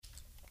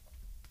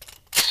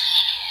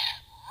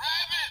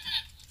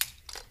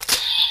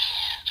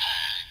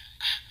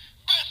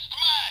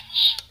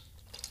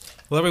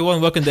Hello,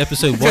 everyone. Welcome to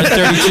episode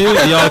 132 of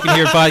the Y'all Can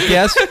Hear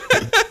podcast.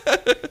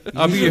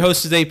 I'll be your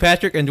host today,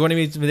 Patrick, and joining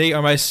me today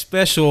are my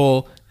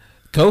special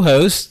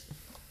co-hosts.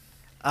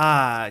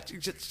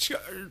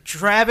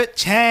 Travis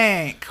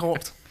Tank.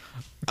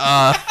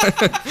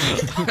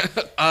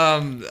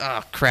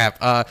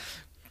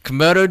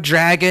 Komodo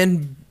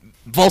Dragon,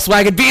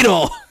 Volkswagen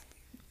Beetle.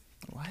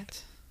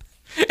 What?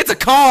 It's a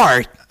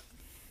car.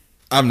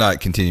 I'm not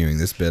continuing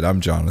this bit.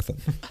 I'm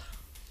Jonathan.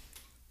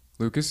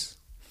 Lucas?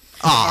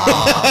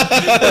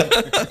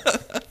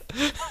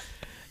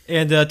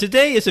 And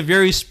today is a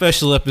very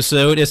special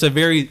episode. It's a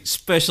very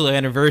special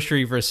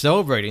anniversary for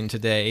celebrating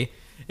today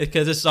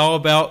because it's all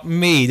about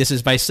me. This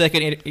is my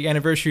second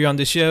anniversary on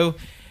the show,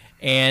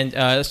 and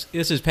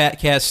this is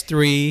Patcast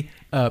 3,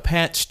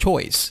 Pat's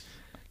Choice.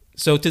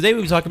 So today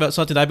we'll talk about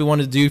something I've been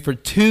wanting to do for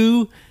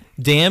 2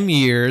 damn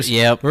years.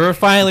 Yep. We're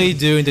finally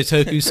doing the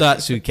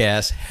Tokusatsu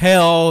cast.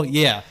 Hell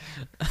yeah.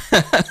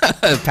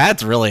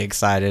 Pat's really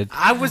excited.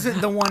 I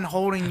wasn't the one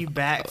holding you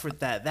back for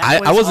that.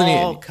 I wasn't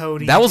all even,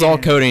 Cody. That was all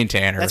Tanner. Cody and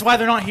Tanner. That's why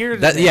they're not here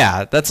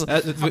today. That's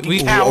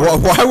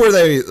Why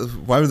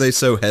were they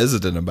so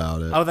hesitant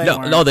about it? Oh, they no,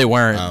 weren't. no, they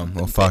weren't.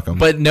 Well, fuck them.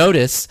 But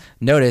notice,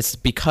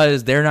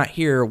 because they're not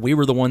here, we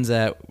were the ones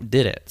that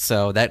did it.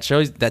 So that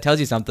tells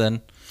you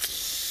something.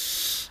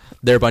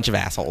 They're a bunch of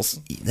assholes.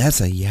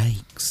 That's a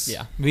yikes.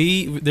 Yeah.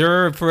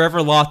 They're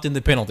forever locked in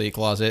the penalty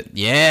closet.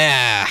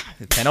 Yeah,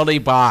 penalty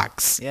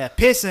box. Yeah,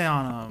 pissing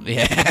on them.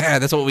 Yeah,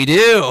 that's what we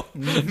do.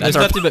 There's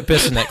nothing but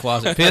piss in that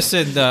closet. Piss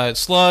and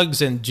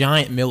slugs and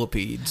giant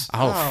millipedes.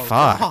 Oh, Oh,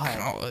 fuck! God.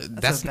 Oh,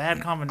 That's a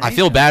bad combination. I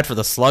feel bad for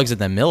the slugs and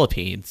the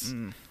millipedes.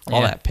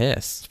 All Yeah. that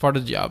piss. It's part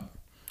of the job.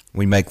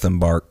 We make them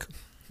bark.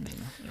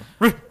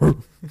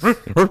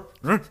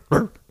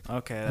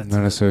 Okay, I'm that's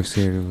not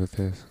associated with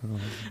this.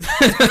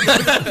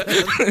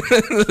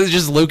 It's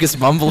just Lucas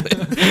mumbling.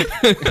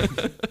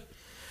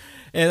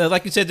 And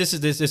like you said, this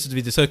is to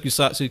be the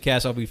Tokusatsu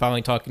cast. I'll be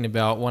finally talking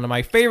about one of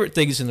my favorite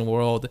things in the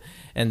world,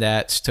 and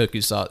that's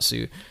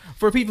Tokusatsu.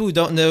 For people who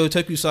don't know,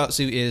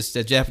 Tokusatsu is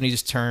the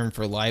Japanese term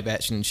for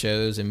live-action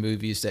shows and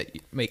movies that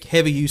make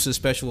heavy use of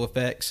special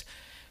effects.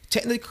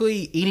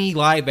 Technically, any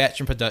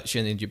live-action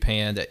production in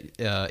Japan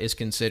that is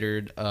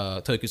considered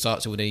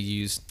Tokusatsu when they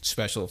use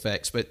special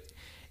effects, but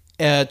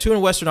to a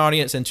Western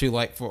audience and to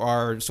for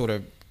our sort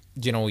of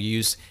general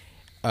use,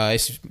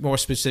 it's more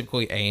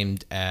specifically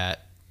aimed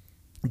at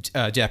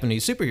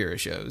Japanese superhero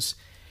shows.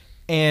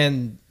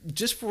 And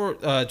just for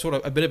sort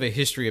of a bit of a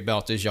history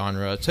about the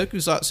genre,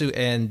 Tokusatsu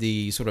and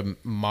the sort of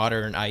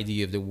modern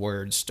idea of the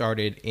word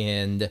started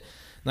in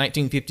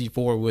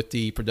 1954 with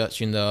the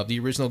production of the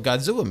original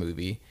Godzilla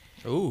movie.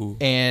 Ooh.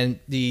 And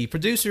the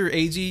producer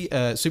Eiji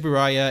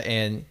Tsuburaya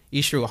and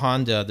Ishiro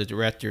Honda, the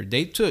director,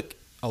 they took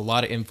a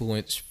lot of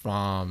influence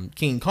from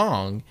King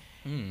Kong,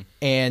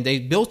 and they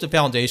built a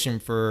foundation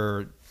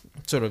for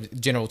sort of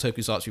general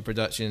Tokusatsu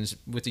productions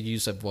with the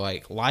use of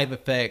live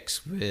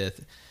effects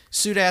with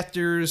suit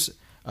actors,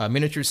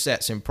 miniature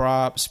sets and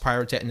props,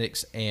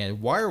 pyrotechnics,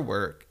 and wire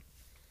work.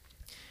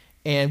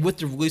 And with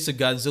the release of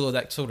Godzilla,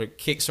 that sort of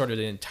kickstarted an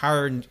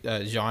entire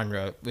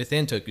genre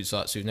within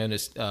Tokusatsu, known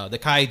as the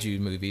Kaiju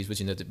movies, which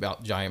is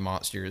about giant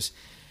monsters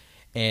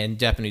and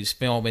Japanese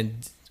film.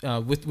 And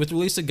with the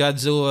release of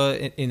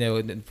Godzilla, and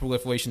the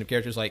proliferation of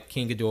characters like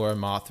King Ghidorah,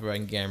 Mothra,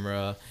 and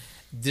Gamera,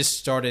 this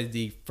started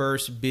the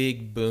first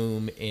big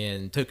boom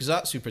in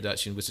Tokusatsu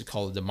production, which is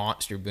called the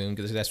monster boom,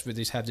 because that's where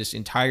they have this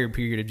entire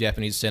period of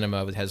Japanese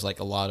cinema that has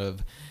a lot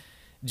of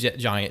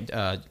giant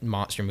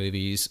monster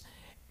movies.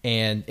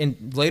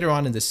 And later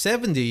on in the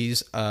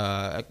 70s,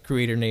 a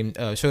creator named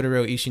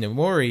Shotaro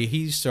Ishinomori,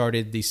 he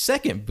started the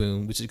second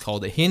boom, which is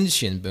called the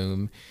Henshin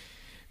boom,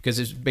 because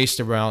it's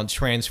based around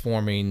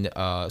transforming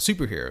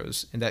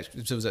superheroes. And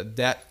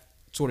that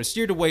sort of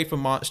steered away from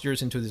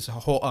monsters into this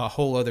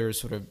whole other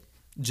sort of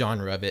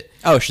genre of it.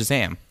 Oh,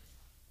 Shazam.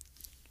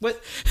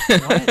 What?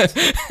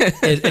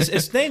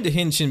 It's named the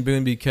Henshin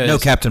boom because... No,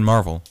 Captain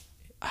Marvel.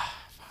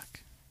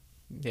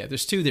 Yeah,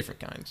 there's 2 different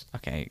kinds.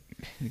 Okay.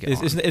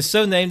 It's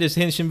so named as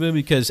Henshin boom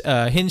because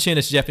Henshin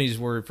is a Japanese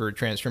word for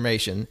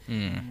transformation.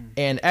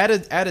 And out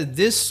of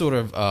this sort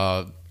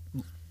of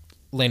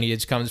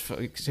lineage comes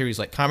from series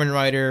like Kamen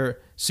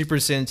Rider, Super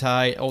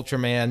Sentai,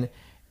 Ultraman,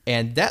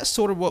 and that's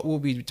sort of what we'll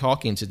be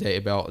talking today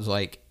about, is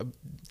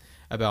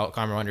about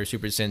Kamen Rider,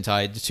 Super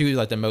Sentai, the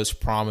 2 the most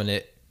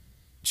prominent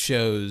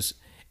shows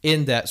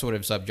in that sort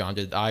of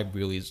subgenre that I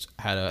really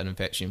had an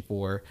affection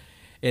for.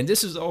 And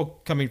this is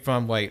all coming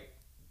from my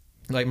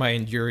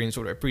enduring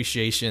sort of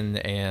appreciation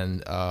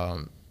and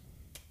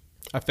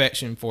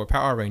affection for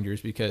Power Rangers,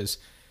 because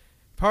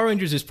Power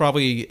Rangers is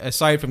probably,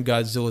 aside from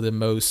Godzilla, the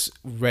most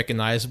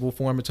recognizable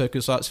form of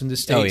Tokusatsu in the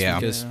States. Oh, yeah.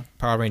 Because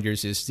Power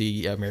Rangers is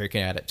the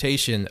American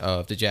adaptation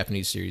of the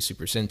Japanese series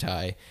Super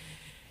Sentai.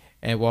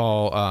 And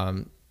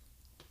while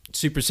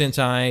Super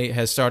Sentai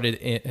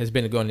has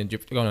been going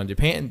on in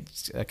Japan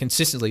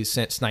consistently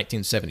since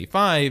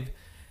 1975,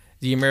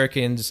 the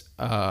Americans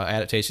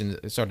adaptation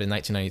started in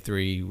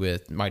 1993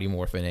 with Mighty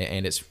Morphin,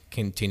 and it's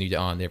continued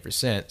on ever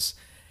since.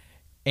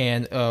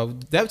 And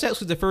that was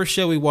actually the first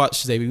show we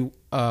watched today.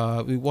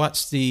 we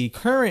watched the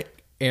current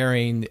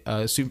airing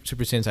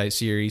Super Sentai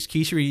series,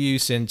 Kishu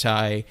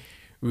Sentai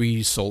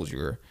Ryu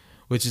Soldier,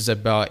 which is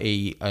about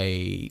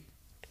a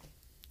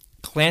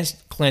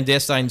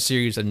clandestine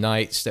series of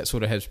knights that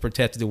sort of has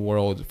protected the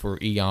world for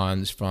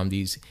eons from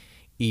these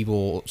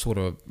evil sort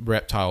of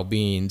reptile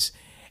beings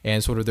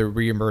and sort of their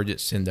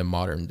reemergence in the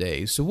modern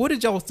day. So what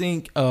did y'all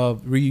think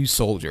of Ryu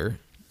Soldier?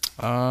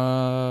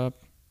 Power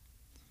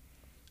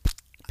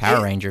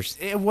Rangers.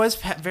 It was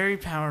very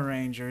Power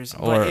Rangers,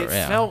 Or, but it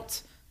yeah.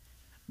 felt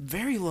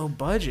very low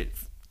budget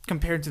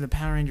compared to the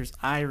Power Rangers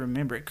I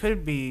remember. It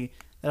could be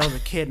that I was a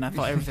kid and I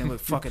thought everything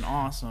looked fucking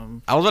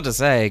awesome. I was about to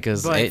say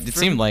because But it for-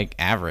 seemed like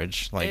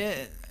average, like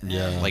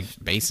Yeah. like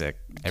basic.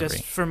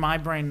 Just for my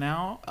brain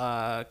now,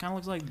 kind of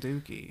looks like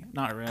Dookie.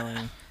 Not really.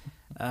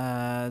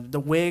 The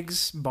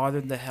wigs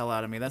bothered the hell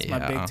out of me. That's my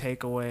big Yeah.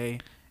 takeaway.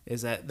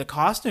 Is that the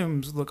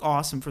costumes look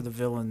awesome for the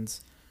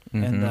villains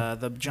Mm-hmm. and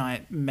the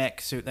giant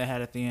mech suit they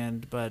had at the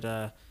end, but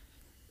I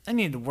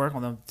need to work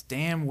on the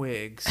damn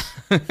wigs.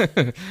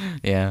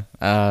 Yeah.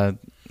 I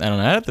don't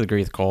know. I have to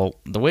agree with Cole.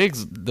 The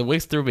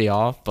wigs threw me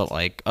off, but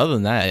like other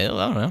than that, I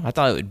don't know. I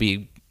thought it would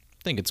be.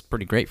 I think it's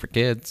pretty great for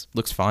kids.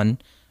 Looks fun.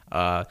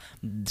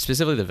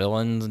 Specifically the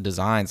villains and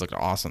designs looked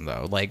awesome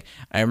though. Like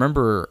I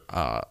remember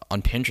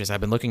on Pinterest, I've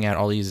been looking at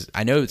all these.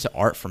 I know it's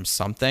art from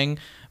something,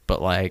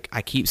 but like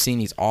I keep seeing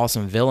these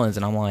awesome villains,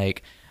 and I'm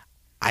like,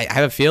 I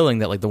have a feeling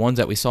that like the ones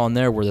that we saw in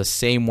there were the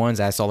same ones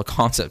that I saw the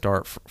concept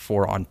art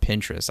for on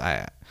Pinterest.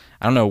 I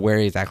don't know where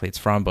exactly it's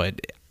from, but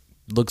it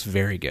looks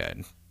very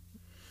good.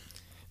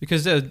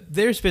 Because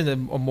there's been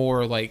a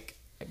more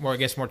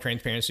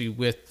transparency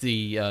with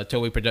the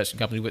Toei production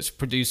company, which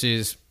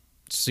produces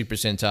Super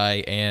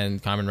Sentai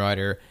and Kamen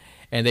Rider,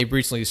 and they've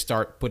recently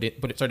started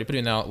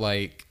putting out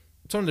like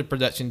some of the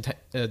production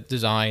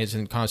designs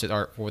and concept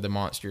art for the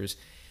monsters.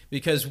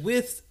 Because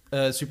with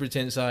Super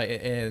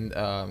Sentai and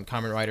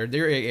Kamen Rider,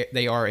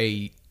 they are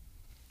a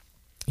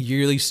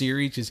yearly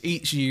series. Because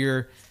each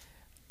year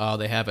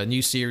they have a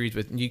new series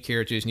with new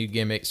characters, new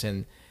gimmicks,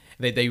 and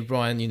they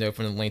run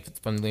from the length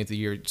of the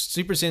year.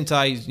 Super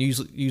Sentai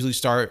usually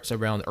starts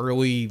around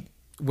early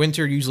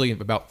winter, usually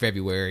about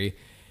February,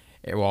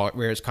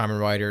 whereas Kamen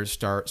Rider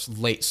starts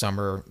late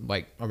summer,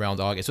 like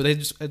around August. So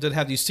they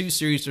have these two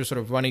series that are sort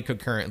of running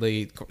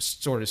concurrently,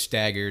 sort of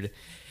staggered,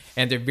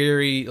 and they're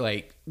very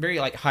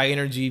high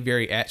energy,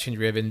 very action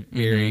driven,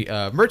 very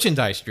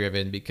merchandise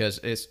driven, because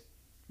it's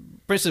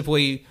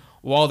principally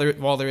while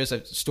there is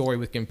a story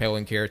with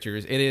compelling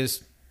characters, it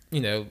is,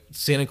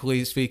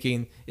 cynically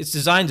speaking, it's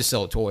designed to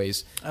sell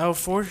toys. Oh,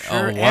 for sure.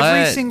 Oh, what?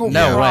 Every single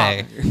No prop,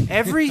 way.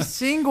 every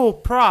single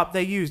prop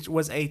they used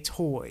was a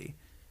toy.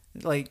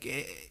 Like,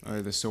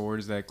 The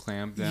swords that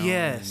clamp down.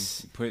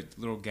 Yes. And put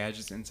little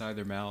gadgets inside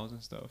their mouths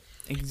and stuff.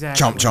 exactly.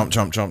 Jump, jump,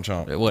 jump, jump,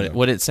 jump. What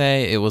would it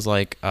say? It was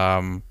like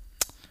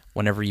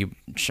whenever you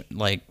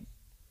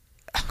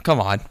come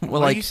on.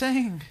 What are you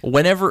saying?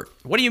 Whenever.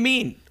 What do you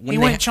mean? He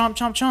went chomp,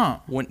 chomp,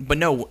 chomp. But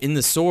no, in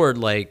the sword,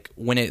 like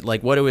when it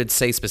like what it would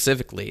say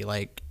specifically,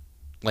 like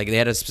they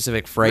had a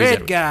specific phrase.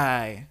 Red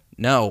guy.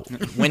 No,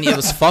 when it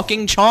was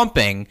fucking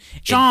chomping.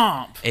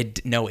 Chomp. It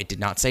did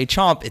not say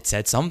chomp. It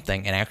said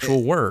something, an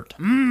actual word.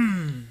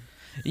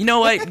 You know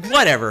what?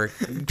 Whatever.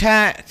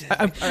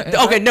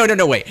 Okay,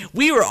 no, wait.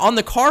 We were on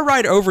the car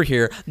ride over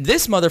here.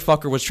 This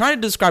motherfucker was trying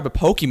to describe a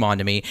Pokemon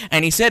to me,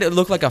 and he said it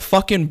looked like a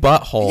fucking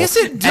butthole. Yes,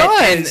 it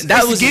does. And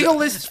that was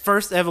Gigalist's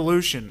first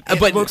evolution. It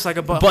looks like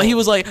a butthole. But he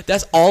was like,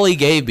 that's all he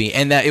gave me,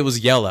 and that it was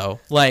yellow.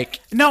 Like,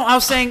 No, I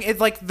was saying it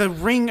like the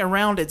ring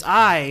around its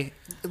eye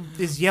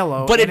is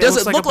yellow. but it and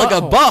doesn't look like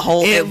a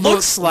butthole. It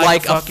looks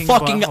like a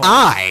fucking butthole.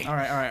 eye. All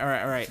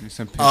right. There's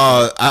some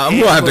I'm It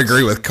gonna have to looks-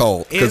 agree with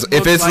Colt, because it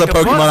if it's looks the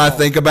like a Pokemon I butthole.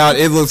 think about,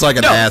 it looks like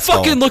an No, asshole.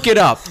 fucking look it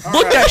up.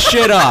 Look that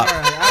shit up,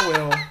 All right, I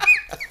will.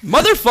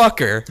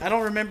 motherfucker. I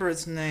don't remember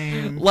its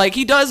name. Like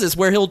he does this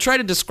where he'll try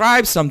to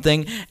describe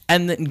something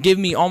and then give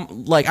me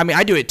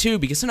I do it too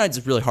because sometimes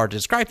it's really hard to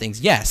describe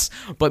things. Yes,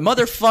 but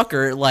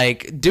motherfucker,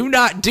 like, do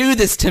not do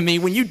this to me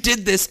when you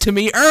did this to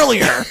me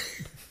earlier.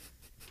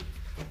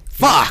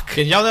 Fuck.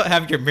 Can y'all not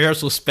have your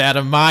marital spat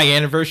on my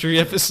anniversary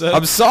episode?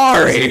 I'm That's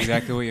sorry.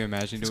 exactly what you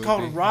imagined it It's would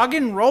called be.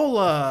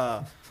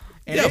 Roggenrola.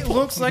 And Yeah, it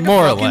looks like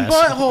more a or fucking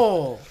less.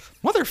 butthole.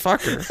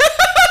 Motherfucker.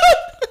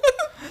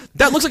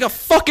 That looks like a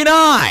fucking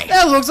eye.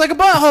 That looks like a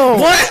butthole.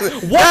 What? That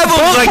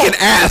looks like an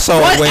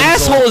asshole. What Wenzel.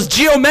 asshole is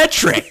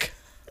geometric?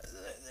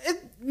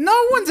 No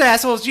one's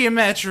asshole is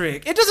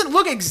geometric. It doesn't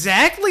look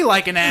exactly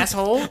like an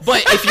asshole.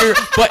 But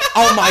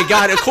oh my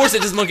god, of course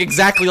it doesn't look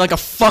exactly like a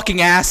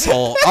fucking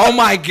asshole. Oh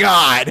my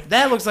god.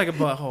 That looks like a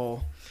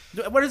butthole.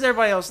 What does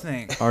everybody else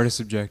think? Art is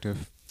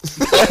subjective.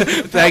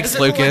 Thanks, Does it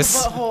look like a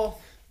Lucas. butthole?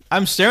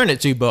 I'm staring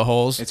at two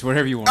buttholes. It's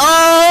whatever you want.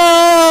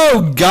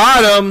 Oh,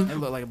 got him. It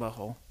looked like a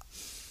butthole.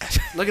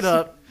 Look it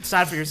up.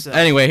 Decide for yourself.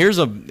 Anyway, here's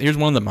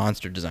one of the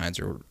monster designs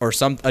or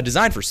a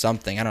design for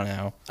something. I don't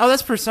know. Oh,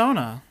 that's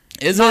Persona.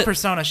 Is Not it?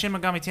 Persona. Shin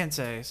Megami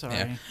Tensei. Sorry.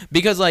 Yeah.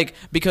 Because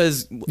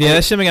Yeah,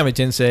 that's Shin Megami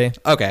Tensei.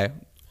 okay.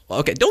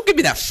 Don't give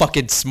me that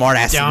fucking smart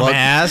ass look.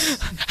 Dumbass.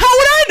 How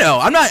would I know.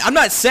 I'm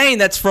not saying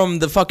that's from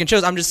the fucking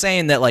shows. I'm just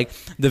saying that like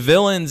the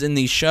villains in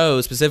these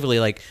shows specifically,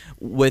 like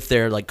with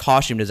their like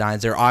costume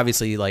designs, they're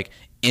obviously like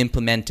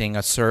implementing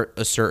a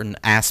certain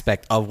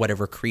aspect of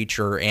whatever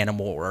creature,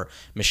 animal, or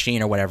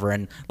machine or whatever.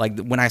 And like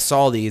when I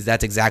saw these,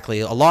 that's exactly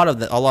a lot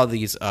of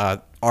these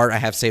art I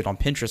have saved on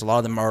Pinterest. A lot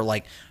of them are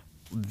like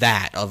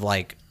that, of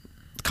like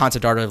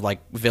concept art of like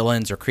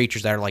villains or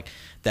creatures that are like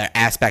the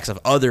aspects of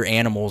other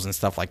animals and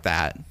stuff like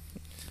that.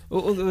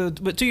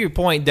 But to your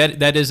point,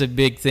 that is a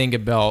big thing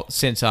about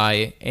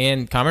Sentai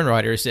and Kamen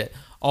Rider, is that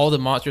all the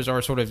monsters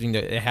are sort of,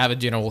 they have a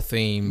general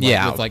theme,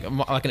 with like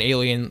an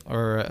alien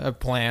or a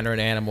plant or an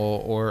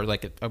animal or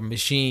like a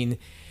machine.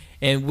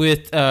 And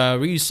with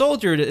Ryu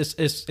Soldier,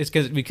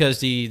 it's because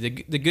the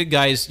good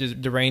guys,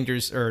 the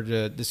Rangers or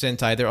the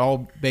Sentai, they're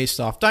all based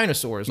off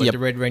dinosaurs. Like the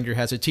Red Ranger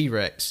has a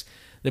T-Rex,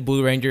 the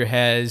Blue Ranger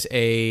has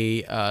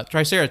a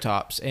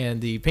Triceratops, and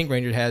the Pink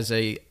Ranger has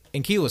a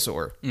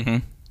Ankylosaur.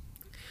 Mm-hmm.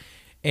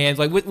 And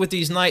like with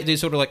these knights, they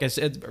sort of, like I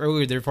said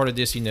earlier, they're part of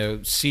this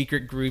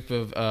secret group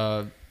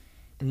of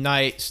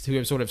knights who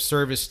have sort of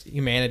serviced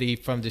humanity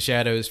from the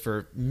shadows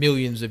for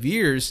millions of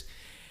years.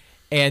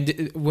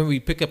 And when we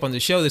pick up on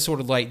the show, they're sort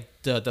of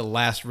like the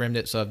last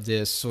remnants of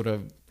this sort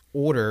of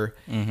order.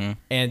 Mm-hmm.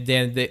 And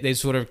then they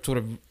sort of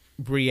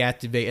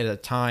reactivate at a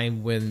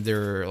time when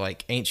their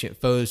like ancient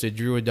foes, the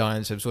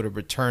Druidons, have sort of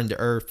returned to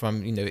Earth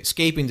from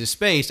escaping to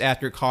space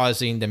after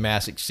causing the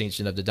mass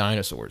extinction of the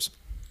dinosaurs.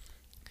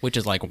 Which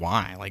is like,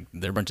 why? Like,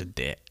 they're a bunch of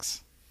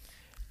dicks.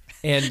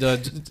 And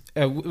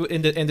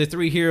the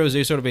three heroes,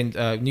 they've sort of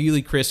been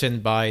newly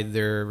christened by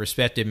their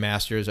respective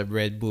masters of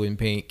Red, Blue, and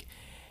Pink.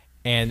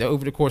 And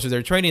over the course of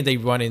their training, they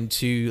run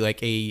into like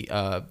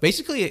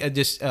basically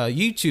this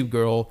YouTube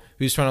girl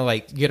who's trying to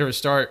like get her to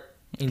start.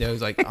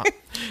 Like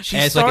she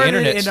as started like an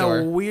internet in star.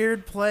 a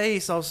weird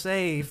place, I'll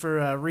say,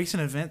 for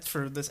recent events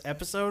for this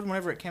episode.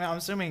 Whenever it came out, I'm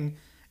assuming,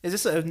 is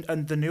this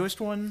the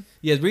newest one?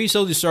 Yeah, Ryu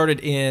Soldier started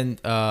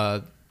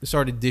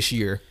this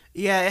year.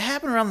 Yeah, it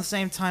happened around the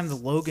same time the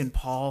Logan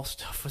Paul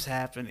stuff was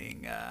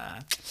happening.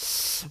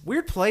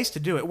 Weird place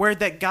to do it, where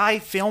that guy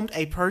filmed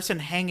a person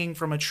hanging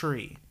from a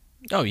tree.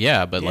 Oh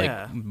yeah, but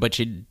Yeah.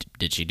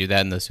 did she do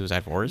that in the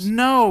Suicide Forest?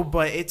 No,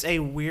 but it's a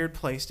weird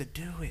place to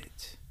do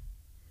it.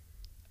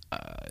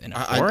 In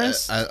a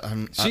forest?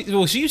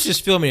 She was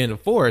just filming in the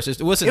forest.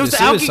 It wasn't. It was the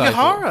Aoki Suicide Forest.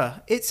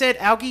 Gahara. It said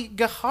Aoki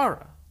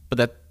Gahara.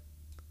 But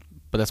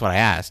that's what I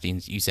asked.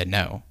 You said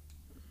no.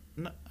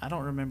 No, I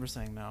don't remember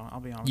saying no. I'll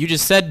be honest. You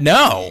just said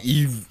no.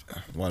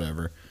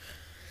 Whatever.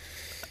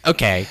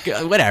 Okay,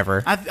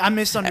 whatever. I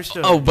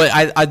misunderstood. Oh, but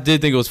I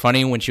did think it was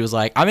funny when she was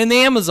like, "I'm in the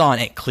Amazon."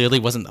 It clearly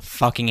wasn't the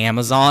fucking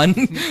Amazon.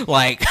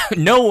 Like,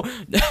 no,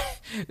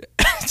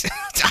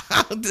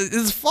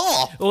 it's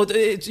fall. Well,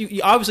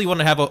 you obviously want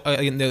to have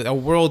a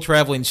world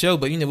traveling show,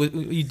 but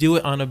you do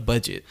it on a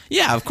budget.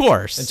 Yeah, of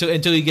course.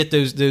 Until you get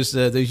those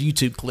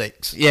YouTube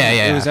clicks.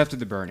 Yeah. It was after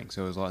the burning,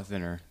 so it was a lot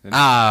thinner.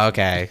 Ah,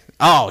 okay.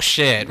 Oh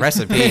shit.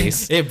 Rest in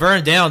peace. It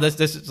burned down.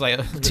 That's like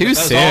Too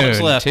that's all that's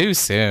soon. left. Too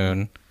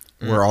soon.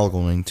 We're all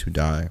going to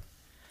die.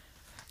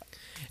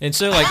 And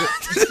so, like,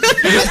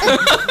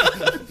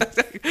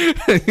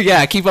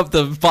 Yeah, keep up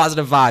the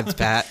positive vibes,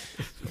 Pat.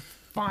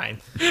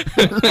 fine.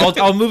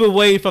 I'll move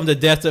away from the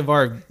death of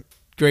our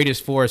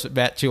greatest force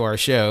back to our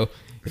show,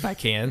 if I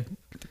can.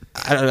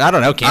 I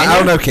don't know. Can I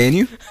don't know. Can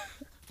you?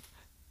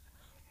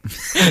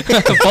 you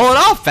pull it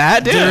off,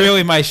 Pat? Dude. It's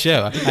really my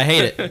show. I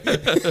hate it.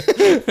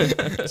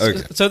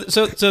 Okay. So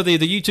the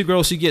YouTube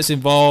girl, she gets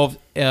involved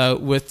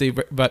with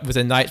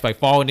the knights by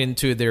falling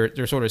into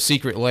their sort of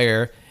secret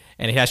lair,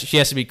 and she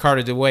has to be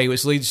carted away,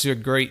 which leads to a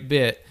great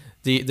bit.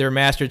 Their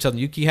master tells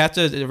them, you have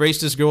to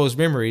erase this girl's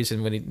memories,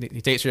 and when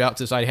he takes her out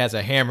to the side, he has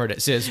a hammer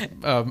that says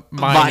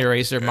mind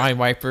eraser, mind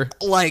wiper.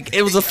 Like,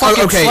 it was a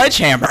fucking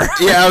sledgehammer.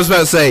 Yeah, I was about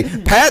to say,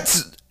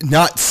 Pat's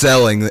not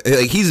selling.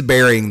 Like, he's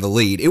burying the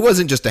lead. It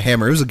wasn't just a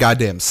hammer. It was a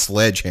goddamn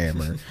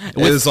sledgehammer. It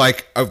was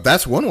like, oh,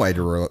 that's one way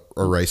to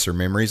erase her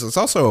memories. It's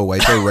also a way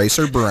to erase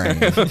her brain.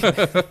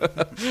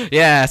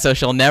 Yeah, so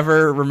she'll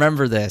never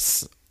remember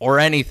this or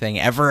anything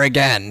ever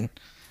again.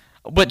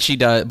 But she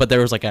does. But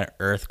there was like an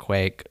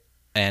earthquake,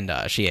 and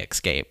she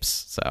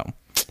escapes. So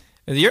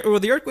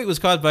The earthquake was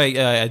caused by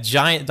a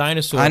giant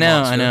dinosaur. I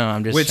know.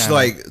 monster. Which,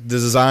 like, the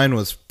design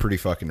was pretty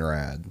fucking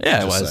rad. Yeah,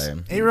 it just was.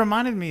 saying. It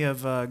reminded me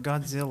of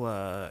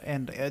Godzilla,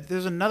 and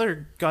there's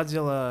another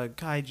Godzilla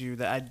kaiju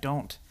that I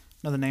don't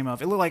know the name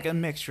of. It looked like a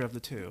mixture of the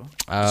two.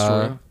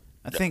 Destroyer?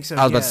 I think so.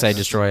 I was about to say yes.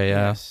 Destroyer,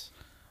 yeah. Yes.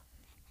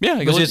 Yeah,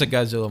 It was just a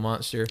Godzilla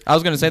monster. I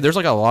was gonna say there's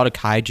like a lot of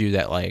kaiju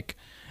that like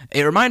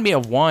it reminded me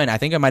of one. I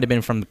think it might have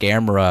been from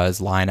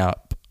Gamera's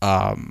lineup.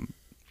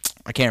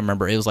 I can't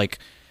remember. It was like,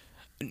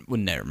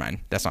 well, never mind.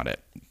 That's not it.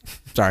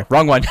 Sorry,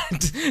 wrong one.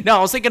 No, I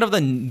was thinking of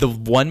the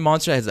one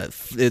monster that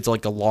has it's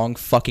like a long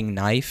fucking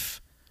knife.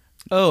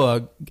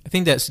 Oh, I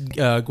think that's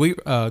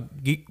Guiron.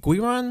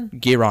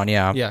 Giron,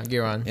 yeah. Yeah,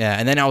 Giron. Yeah,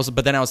 and then I was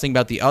thinking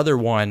about the other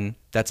one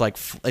that's like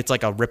it's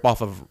like a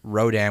ripoff of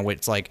Rodan,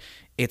 which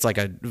it's like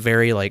a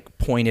very like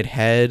pointed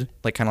head,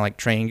 like kind of like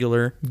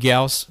triangular.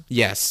 Gauss.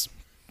 Yes.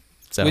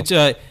 So Which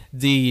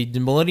the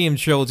Millennium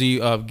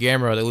trilogy of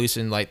Gamera, at least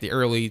in like the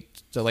late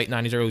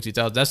 90s, early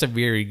 2000s, that's a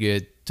very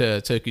good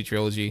Toku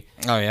trilogy.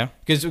 oh yeah,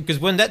 Because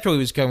when that trilogy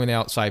was coming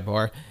out,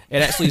 sidebar,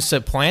 it actually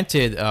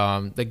supplanted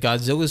the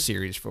Godzilla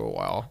series for a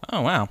while.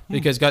 oh wow,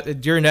 Because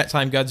during that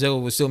time,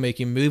 Godzilla was still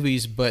making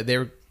movies, but they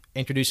were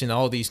introducing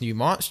all these new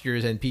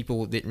monsters, and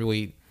people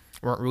weren't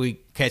really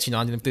catching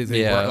on to them because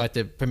they weren't like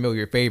the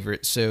familiar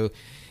favorites. So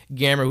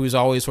Gamera, who's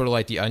always sort of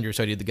like the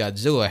understudy of the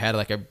Godzilla, had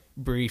like a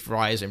brief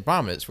rise in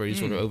prominence where he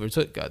sort of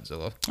overtook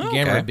Godzilla.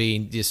 Gamera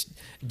being this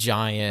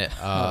giant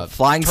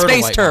flying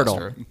space turtle-like turtle.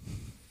 monster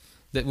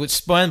that was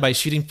spun by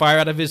shooting fire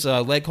out of his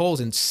leg holes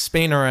and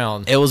spinning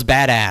around. It was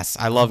badass.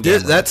 I love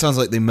Gamera. That sounds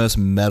like the most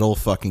metal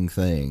fucking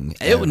thing.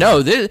 ever.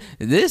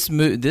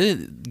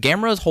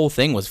 Gamera's whole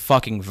thing was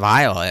fucking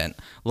violent.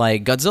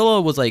 Like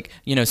Godzilla was like,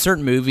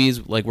 certain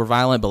movies like were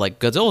violent, but like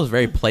Godzilla was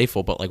very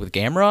playful. But like with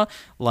Gamera,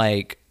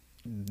 like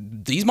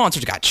these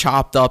monsters got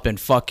chopped up and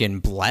fucking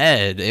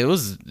bled. It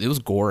was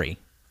gory.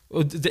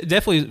 Well,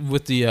 definitely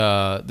with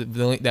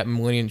that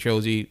Millennium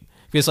trilogy,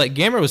 because like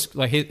Gamera was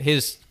like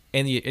his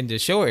in the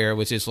show era,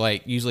 which is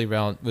like usually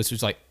which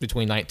was like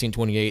between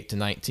 1928 to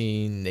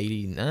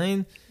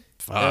 1989,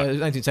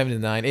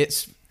 1979.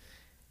 It's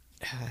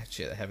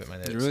shit. I have it in my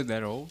notes. Is it really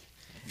that old?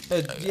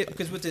 Yeah,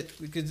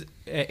 because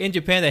in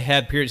Japan they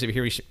had periods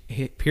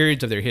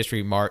of their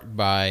history marked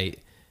by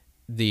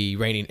the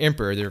reigning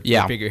emperor, their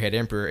figurehead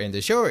emperor, and the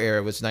Showa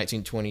era was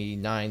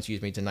 1929, to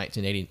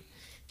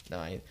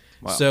 1989.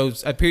 Wow. So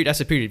that's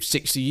a period of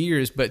 60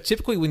 years. But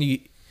typically, when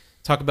you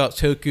talk about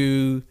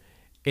Toku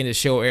in the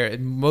Showa era,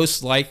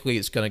 most likely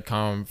it's going to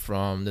come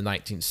from the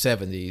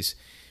 1970s,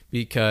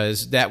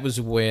 because that was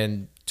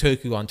when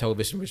Toku on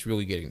television was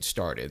really getting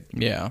started.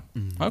 Yeah.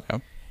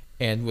 Okay.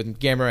 And when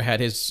Gamera had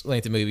his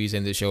length of movies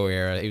in the Showa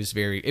era, it was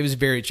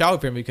very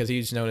child friendly because he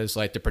was known as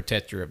like the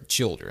protector of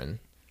children.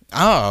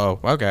 Oh,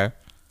 okay.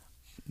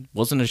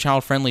 Wasn't a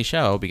child-friendly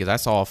show because I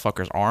saw a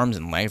fucker's arms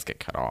and legs get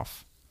cut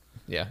off.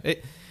 Yeah.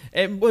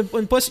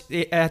 Plus,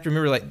 I have to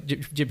remember, like,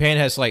 Japan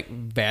has, like,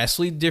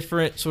 vastly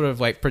different sort of,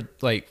 like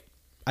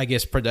I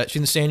guess,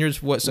 production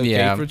standards, what's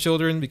okay for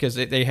children, because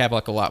they have,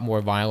 like, a lot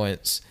more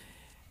violence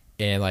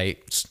and,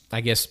 like,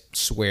 I guess,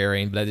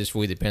 swearing, but that just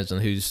really depends on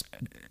who's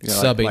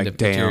subbing like the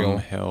damn, material.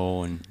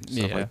 hell, and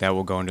stuff like that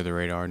will go under the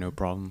radar, no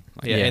problem.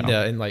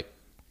 And like,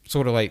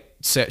 sort of, like,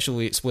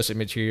 sexually explicit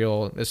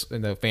material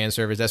in the fan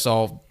service, that's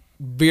all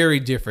very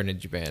different in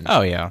Japan.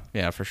 Oh, yeah.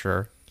 Yeah, for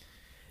sure.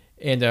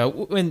 And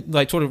when,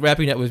 like, sort of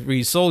wrapping up with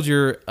Reed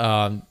Soldier,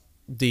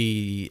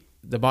 the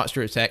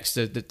monster attacks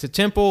the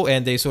temple,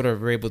 and they sort of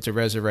were able to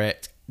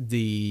resurrect their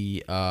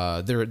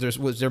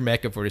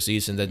mecha for the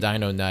season, the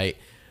Dino Knight,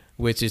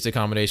 which is the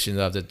combination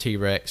of the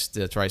T-Rex,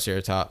 the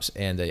Triceratops,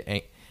 and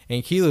the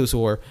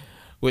Ankylosaur,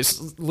 which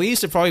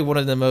leads to probably one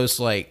of the most,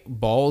 like,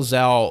 balls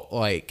out,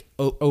 like,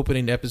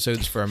 opening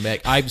episodes for a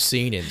mech I've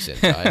seen in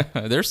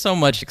Sentai. There's so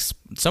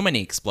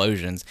many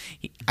explosions.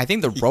 I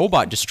think the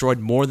robot destroyed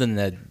more than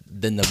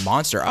the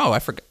monster. Oh, I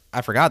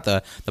forgot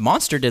the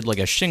monster did like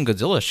a Shin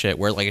Godzilla shit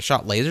where like it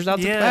shot lasers out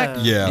the back.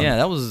 Yeah.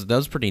 That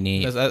was pretty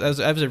neat. That was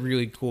a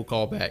really cool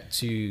callback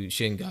to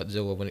Shin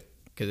Godzilla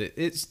because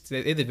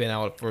it had been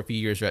out for a few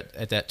years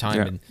at that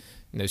time,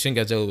 and Shin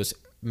Godzilla was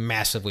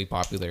massively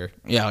popular.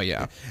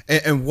 Yeah.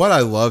 And what I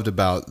loved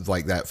about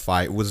like that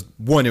fight was,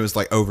 one, it was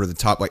like over the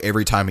top. Like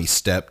every time he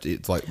stepped,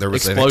 it's like there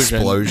was an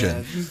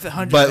explosion. The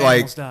hundreds But of like,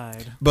 animals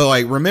died. but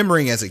like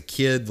remembering as a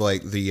kid,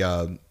 like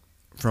the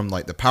from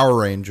like the Power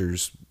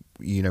Rangers,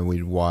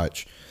 we'd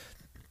watch.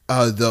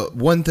 The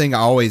one thing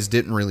I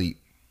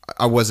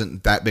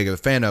wasn't that big of a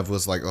fan of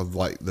was like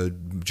the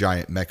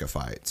giant mecha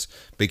fights,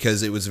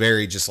 because it was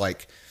very just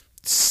like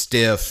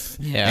stiff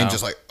and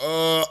just like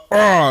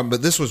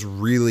but this was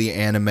really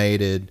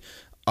animated.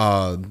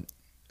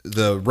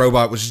 The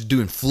robot was just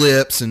doing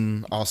flips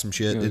and awesome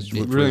shit. It was It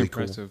looked really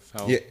cool. impressive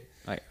Yeah.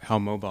 how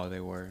mobile they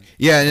were.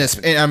 Yeah, and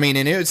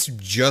it's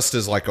just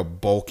as like a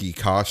bulky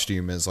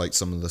costume as like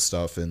some of the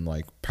stuff in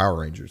like Power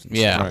Rangers and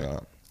stuff like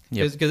that.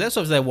 Because that's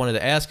something I wanted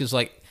to ask, is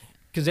like,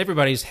 because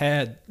everybody's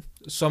had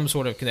some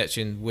sort of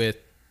connection with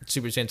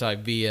Super Sentai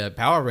via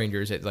Power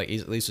Rangers, at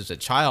least as a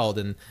child,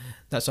 and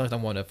that's something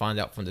I wanted to find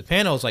out from the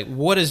panel. Is like,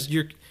 what does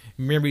your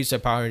memories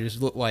of Power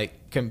Rangers look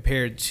like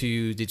compared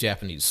to the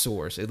Japanese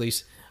source, at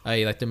least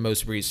like the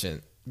most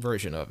recent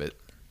version of it?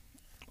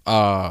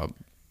 I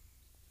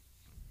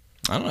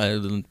don't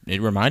know. It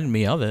reminded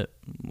me of it,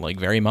 like,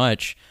 very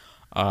much.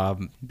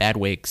 Bad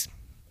wigs.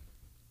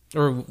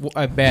 Or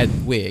a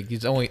bad wig.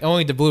 He's only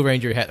the Blue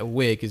Ranger had a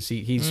wig, because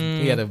he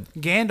had a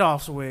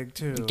Gandalf's wig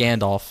too.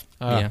 Gandalf.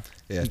 Yeah.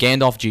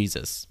 Gandalf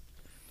Jesus.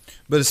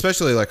 But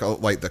especially like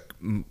the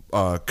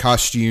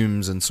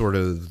costumes and sort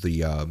of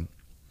the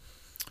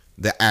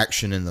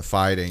action and the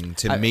fighting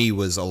to me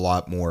was a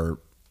lot more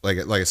like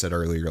I said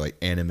earlier, like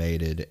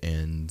animated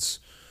and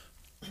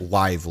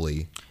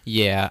lively.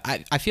 Yeah,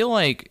 I feel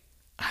like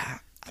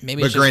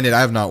maybe. But granted, I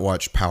have not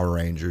watched Power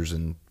Rangers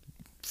in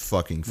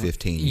fucking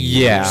 15 years.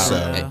 Yeah,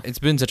 So. it's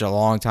been such a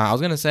long time. I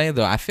was gonna say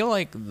though, I feel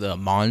like the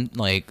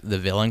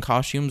villain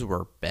costumes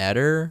were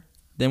better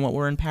than what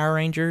were in Power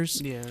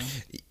Rangers. Yeah.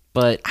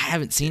 But I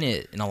haven't seen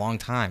it in a long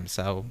time,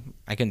 so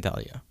I couldn't tell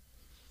you.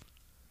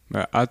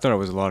 But I thought it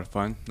was a lot of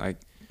fun. Like,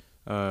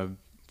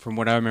 from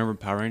what I remember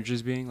Power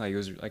Rangers being, like, it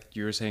was, like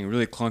you were saying,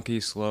 really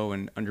clunky, slow,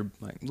 and under,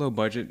 like, low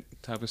budget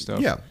type of stuff.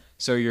 Yeah.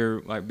 So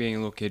you're, like, being a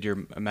little kid,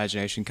 your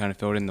imagination kind of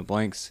filled in the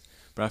blanks.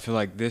 But I feel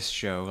like this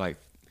show, like,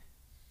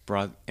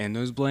 brought in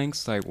those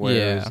blanks, like,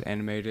 where it was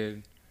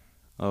animated,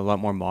 a lot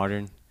more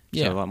modern.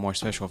 Yeah. So a lot more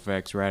special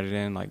effects were added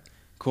in, like,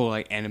 cool,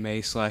 like,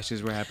 anime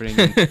slashes were happening,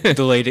 and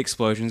delayed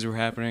explosions were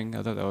happening.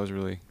 I thought that was a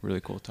really,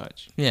 really cool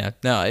touch. Yeah,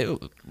 no,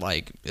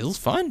 it was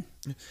fun.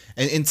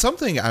 And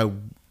something I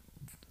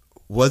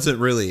wasn't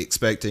really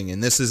expecting,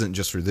 and this isn't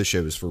just for this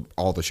show, it's for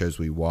all the shows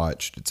we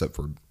watched, except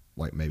for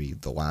like maybe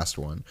the last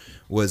one,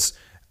 was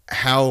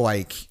how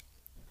like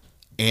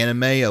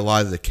anime, a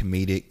lot of the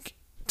comedic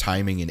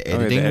timing and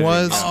editing editing.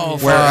 was. Oh,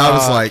 where I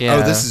was like, yeah.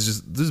 oh, this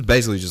is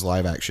basically just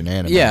live action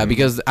anime. Yeah,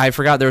 because I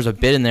forgot there was a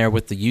bit in there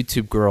with the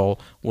YouTube girl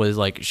was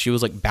like she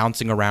was like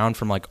bouncing around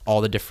from like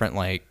all the different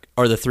like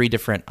or the 3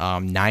 different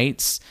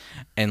nights,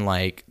 and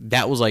like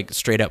that was like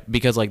straight up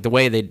because like the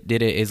way they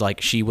did it is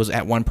like she was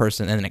at one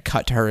person and then it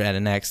cut to her at the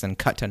next and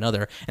cut to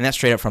another, and that's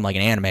straight up from like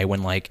an anime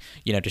when like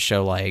you know to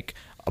show like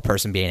a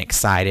person being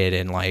excited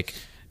and like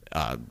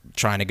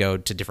trying to go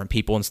to different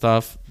people and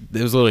stuff.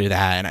 It was literally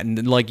that,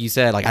 and like you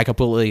said, like I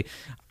completely,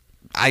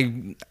 I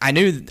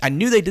knew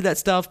they did that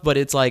stuff, but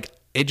it's like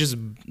it just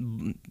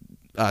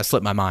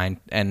slipped my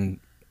mind, and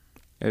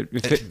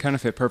It kind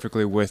of fit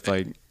perfectly with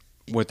like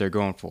what they're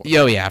going for.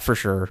 oh yeah, for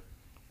sure.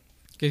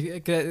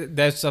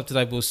 That's something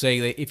I will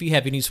say. Like, if you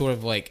have any sort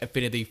of like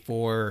affinity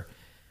for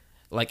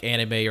like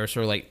anime or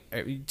sort of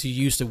like to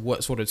use to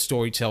what sort of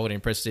storytelling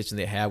and presentation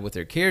they have with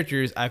their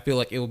characters, I feel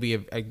like it will be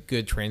a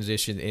good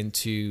transition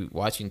into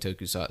watching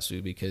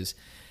Tokusatsu because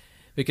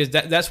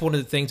that's one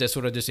of the things that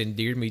sort of just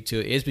endeared me to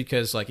it is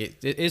because like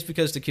it is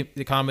because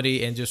the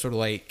comedy and just sort of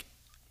like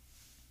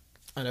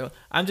I don't know,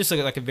 I'm just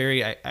like a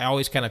very I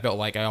always kind of felt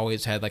like I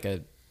always had like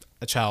a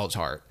child's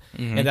heart.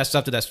 Mm-hmm. And that's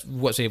something that's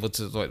what's able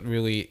to like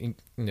really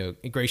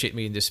ingratiate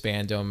me in this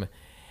fandom,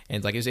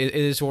 and like it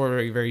is sort of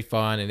very, very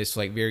fun, and it's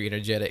like very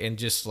energetic, and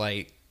just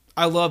like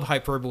I love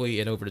hyperbole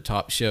and over the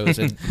top shows,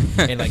 and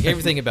and like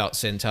everything about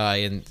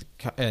Sentai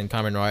and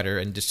Kamen Rider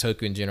and just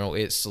Toku in general.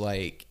 It's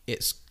like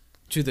it's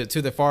to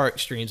the far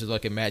extremes of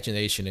like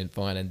imagination and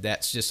fun, and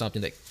that's just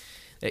something that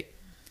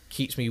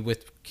keeps me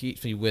with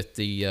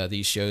the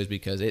these shows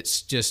because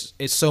it's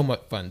so much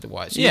fun to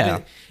watch.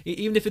 Yeah.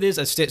 Even if it is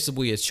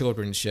ostensibly a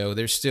children's show,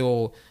 there's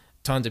still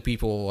tons of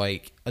people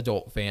like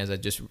adult fans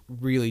that just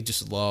really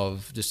just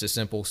love just the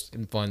simple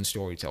and fun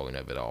storytelling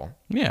of it all.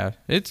 Yeah,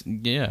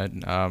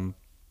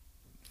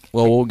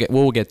 well,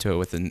 we'll get to it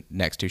with the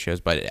next 2 shows,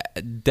 but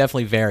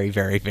definitely very,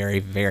 very, very,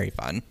 very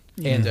fun.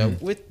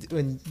 And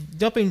when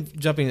jumping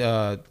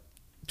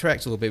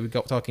tracks a little bit, we're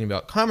talking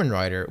about Kamen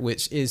Rider,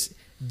 which is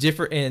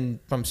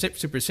different from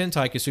Super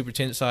Sentai, because Super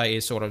Tensei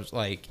is sort of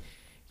like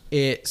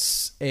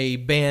it's a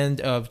band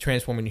of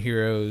transforming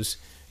heroes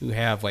who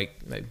have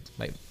like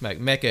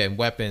mecha and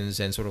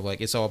weapons, and sort of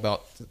like it's all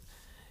about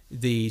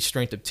the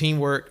strength of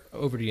teamwork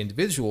over the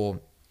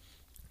individual.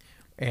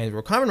 And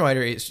where Kamen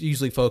Rider, it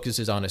usually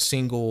focuses on a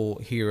single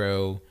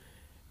hero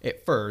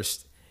at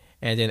first,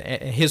 and then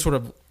his sort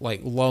of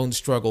like lone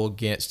struggle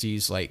against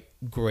these like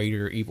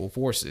greater evil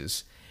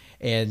forces.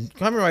 And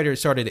Kamen Rider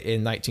started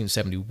in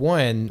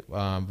 1971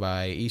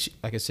 by,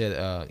 like I said,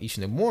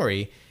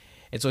 Ishinomori.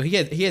 And so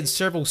he had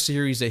several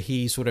series that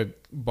he sort of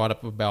brought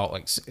up about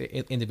like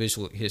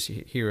individual his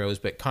heroes,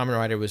 but Kamen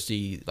Rider was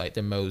the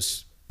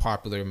most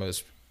popular,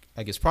 most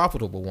I guess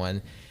profitable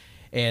one.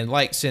 And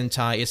like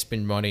Sentai, it's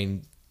been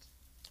running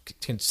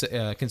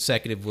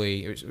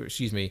consistently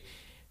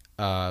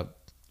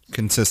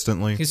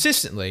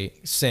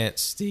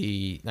since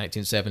the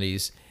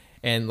 1970s.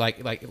 And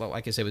like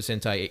I said with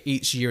Sentai,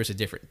 each year is a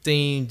different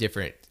theme,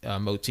 different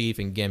motif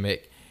and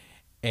gimmick.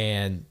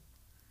 And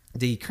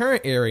the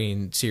current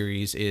airing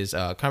series is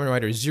Kamen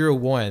Rider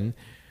 01,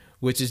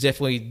 which is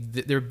definitely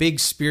their big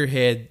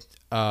spearhead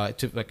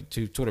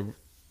to sort of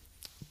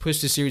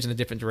push the series in a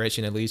different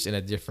direction, at least in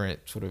a different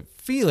sort of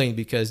feeling,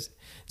 because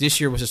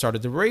this year was the start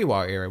of the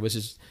Reiwa era, which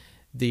is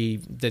the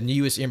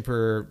newest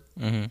emperor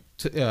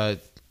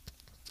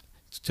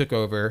took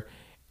over,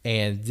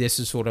 and this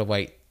is sort of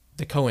like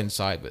to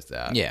coincide with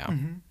that. Yeah.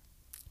 Mm-hmm.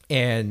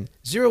 And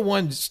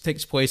 01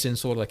 takes place in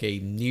sort of like a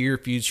near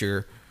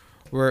future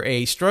where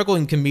a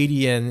struggling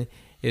comedian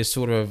is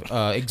sort of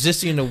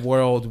existing in a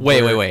world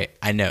Wait.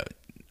 I know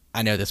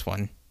this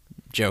one.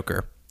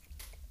 Joker.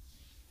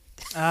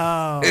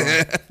 Oh.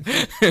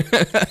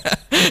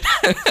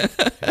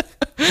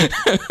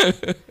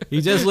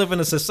 He does live in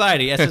a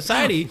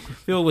society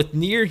filled with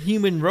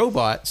near-human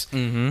robots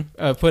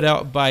put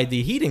out by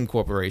the Hedon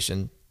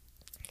Corporation.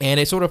 And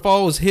it sort of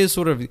follows his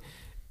sort of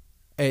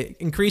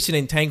increasing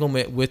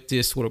entanglement with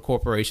this sort of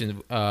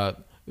corporation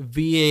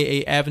via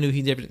a avenue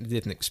he never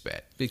didn't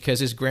expect,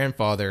 because his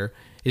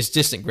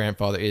distant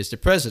grandfather, is the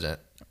president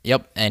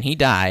Yep, and he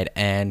died,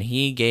 and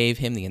he gave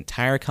him the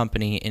entire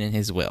company in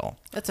his will.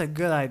 That's a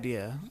good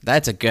idea.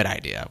 That's a good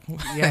idea.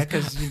 Yeah,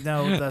 because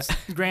the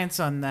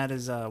grandson that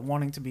is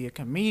wanting to be a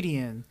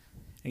comedian, and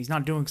he's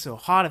not doing so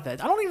hot at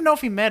that. I don't even know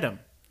if he met him.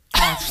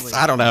 Honestly,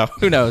 I don't know.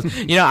 Who knows?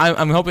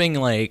 I'm hoping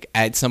like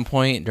at some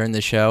point during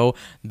the show,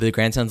 the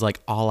grandson's like,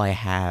 all I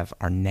have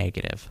are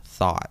negative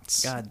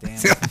thoughts. God damn.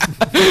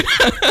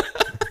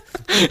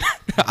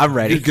 I'm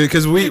ready.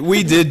 Because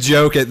we did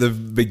joke at the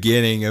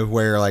beginning of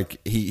where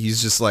like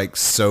he's just like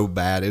so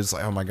bad. It was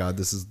like, oh my god,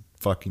 this is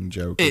fucking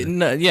Joker.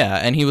 Yeah,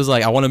 and he was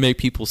like, I want to make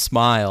people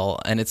smile,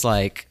 and it's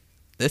like,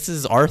 this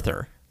is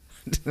Arthur.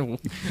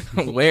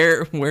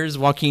 Where's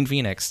Joaquin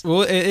Phoenix?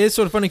 Well, it's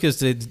sort of funny because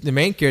the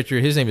main character,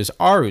 his name is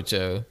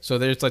Aruto. So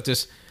there's like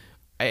this.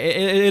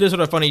 It is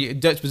sort of funny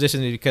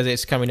juxtaposition because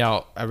it's coming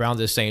out around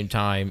the same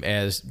time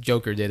as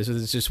Joker did. So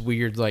it's this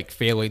weird like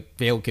failed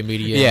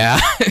comedian. Yeah,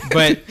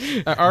 but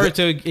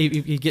Aruto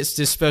he gets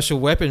this special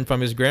weapon from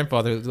his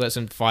grandfather that lets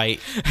him fight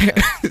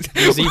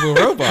these evil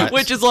robots.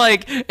 Which is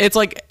like, it's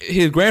like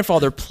his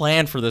grandfather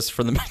planned for this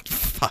from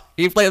the.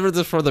 He planned for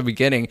this from the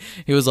beginning.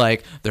 He was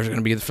like, "There's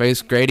gonna be the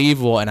face great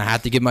evil, and I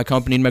have to give my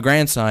company to my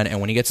grandson.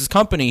 And when he gets his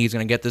company, he's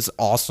gonna get this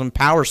awesome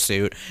power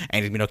suit,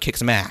 and he's gonna kick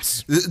some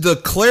ass."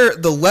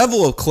 The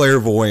level of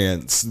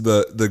clairvoyance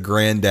the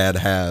granddad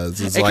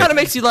has is It kind of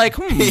makes you like,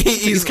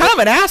 he's kind of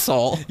an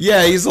asshole.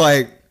 Yeah, he's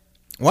like,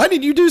 why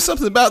did you do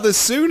something about this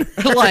sooner?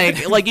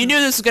 like you knew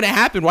this was gonna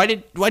happen. Why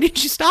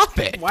didn't you stop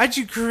it? Why'd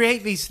you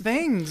create these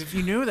things if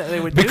you knew that they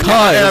would do Because-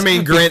 that? And I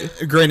mean,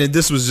 granted,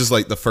 this was just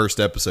like the first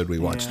episode we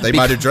watched. Yeah. They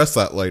might address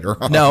that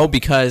later on. No,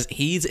 because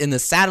he's in the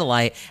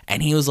satellite,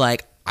 and he was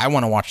like, I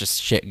want to watch this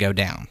shit go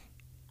down.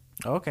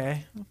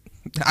 Okay.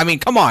 I mean,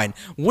 come on.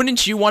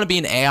 Wouldn't you want to be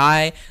an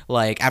AI,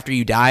 like, after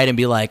you died and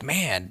be like,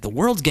 man, the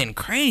world's getting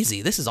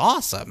crazy. This is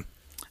awesome.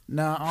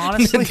 No,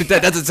 honestly,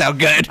 That doesn't sound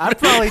good. I'd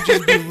probably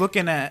just be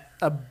looking at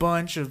a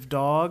bunch of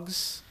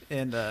dogs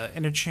and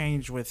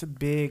interchange with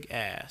big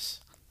ass.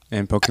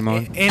 And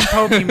Pokemon. In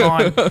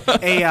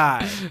Pokemon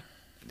AI.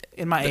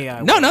 In my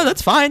AI. No, world.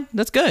 that's fine.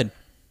 That's good.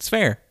 It's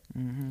fair.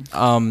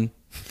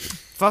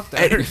 Fuck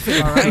that.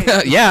 All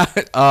right.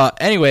 Yeah.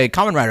 Anyway,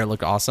 Kamen Rider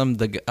looked awesome.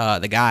 The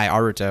guy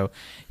Aruto,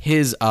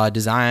 his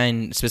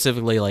design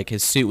specifically, like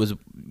his suit was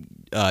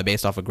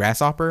based off of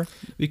Grasshopper.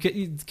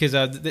 Because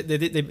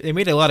they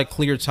made a lot of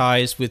clear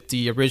ties with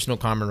the original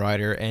Kamen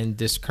Rider and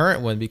this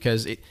current one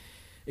because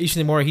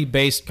Ishinomori he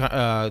based the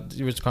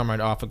original Kamen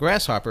Rider off of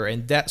Grasshopper,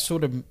 and that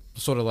sort of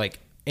like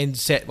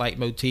inset like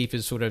motif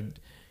is sort of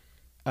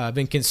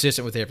been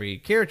consistent with every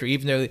character,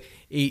 even though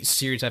each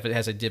series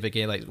has a different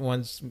game. Like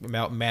one's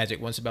about magic,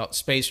 one's about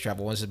space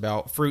travel, one's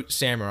about fruit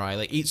samurai.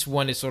 Like each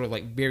one is sort of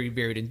like very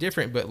varied and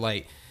different, but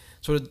like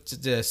sort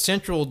of the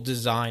central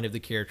design of the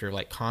character,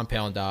 like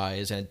compound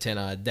eyes and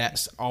antenna,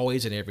 that's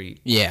always in every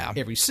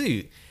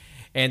suit.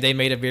 And they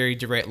made a very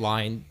direct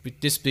line, with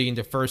this being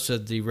the first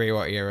of the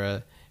Reiwa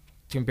era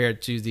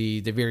compared to the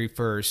very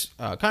first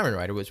Kamen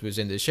Rider, which was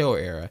in the Showa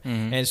era.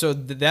 Mm-hmm. And so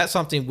that's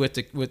something with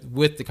the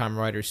Kamen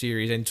Rider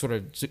series and sort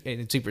of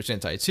in Super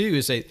Sentai too,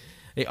 is they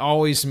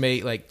always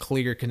make like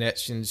clear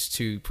connections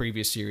to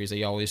previous series.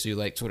 They always do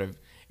like sort of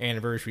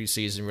anniversary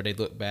season where they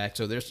look back.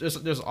 So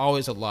there's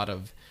always a lot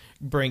of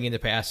bringing the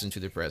past into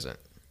the present.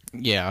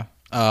 Yeah.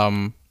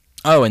 And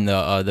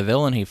the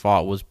villain he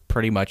fought was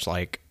pretty much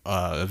like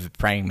a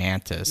praying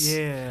mantis.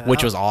 Yeah.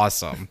 Which was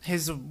awesome.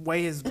 His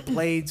way his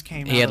blades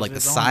came out. He had of like the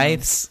his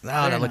scythes. arm. Oh,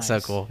 Very that looked so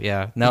nice. cool.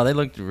 Yeah. No, they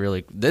looked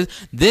really.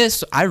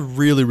 This I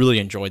really really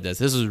enjoyed this.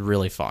 This was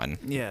really fun.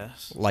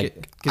 Yes.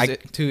 Like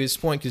To his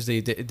point, because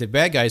the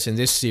bad guys in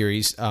this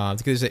series,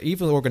 because the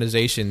evil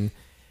organization,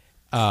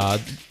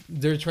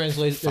 their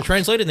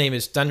translated name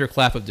is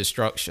Thunderclap of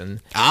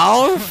Destruction,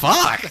 oh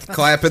fuck.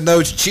 Clapping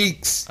those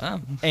cheeks.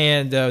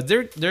 and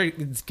they're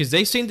because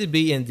they seem to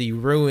be in the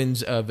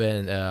ruins of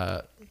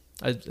a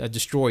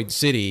destroyed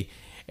city,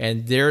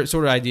 and their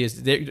sort of idea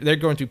is they're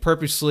going to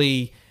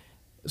purposely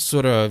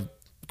sort of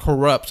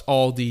corrupt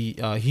all the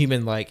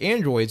human-like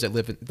androids that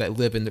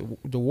live in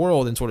the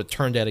world and sort of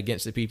turn that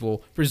against the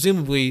people.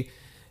 Presumably,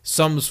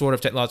 some sort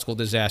of technological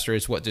disaster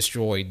is what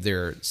destroyed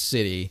their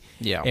city.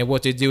 Yeah. And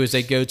what they do is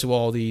they go to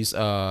all these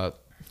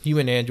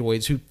human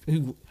androids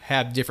who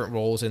have different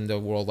roles in the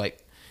world,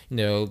 like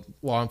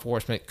law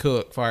enforcement,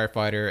 cook,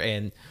 firefighter,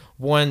 and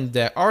one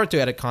that Aruto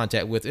had a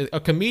contact with, a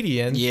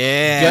comedian.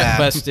 Yeah.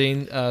 Gut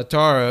busting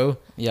Taro.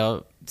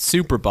 Yeah.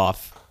 Super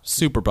buff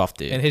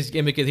dude. And his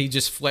gimmick is he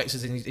just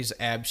flexes and his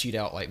abs shoot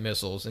out like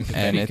missiles and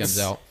confetti comes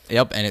out.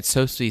 Yep, and it's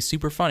supposed to be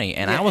super funny.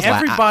 And Yeah, I was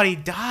everybody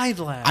died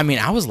laughing. I mean,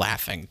 I was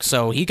laughing,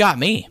 so he got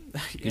me.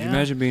 Could you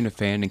imagine being a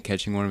fan and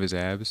catching one of his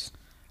abs?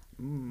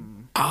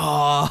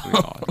 Oh,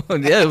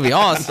 yeah, it would be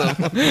awesome.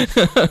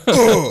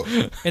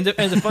 And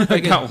the fun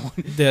thing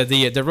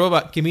is the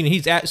robot comedian,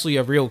 he's actually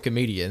a real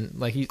comedian.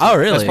 Like he's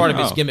really? That's part of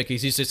his Oh. gimmick.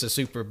 He's just a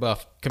super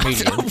buff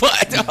comedian.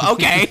 What?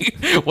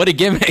 Okay, what a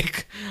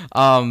gimmick.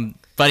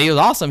 But he was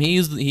awesome.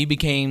 He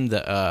became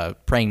the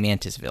praying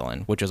mantis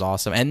villain, which was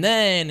awesome. And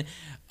then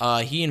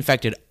he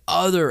infected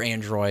other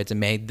androids and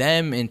made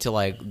them into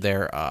like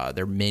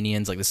their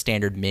minions, like the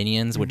standard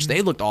minions, which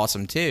they looked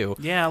awesome too.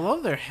 Yeah, I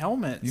love their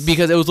helmets.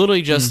 Because it was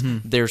literally just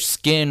their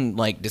skin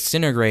like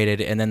disintegrated,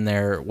 and then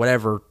their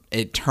whatever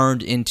it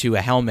turned into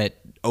a helmet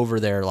over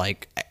their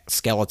like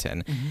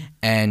skeleton.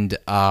 And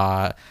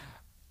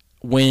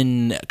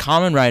when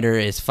Kamen Rider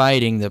is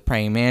fighting the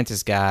praying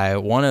mantis guy,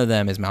 one of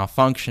them is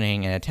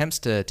malfunctioning and attempts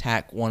to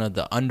attack one of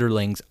the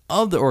underlings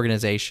of the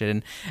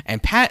organization.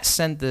 And Pat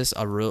sent this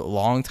a real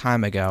long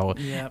time ago,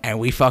 and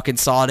we fucking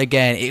saw it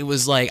again. It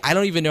was like, I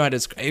don't even know how to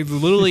describe it.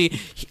 Literally,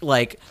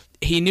 like,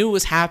 he knew it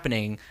was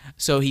happening,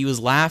 so he was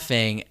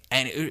laughing.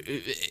 And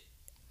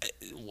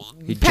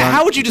Pat,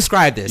 how would you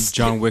describe this?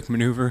 John Wick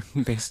maneuver,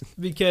 basically.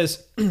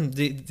 Because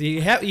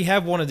you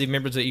have one of the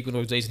members of the Equal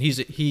Organization.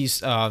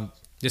 He's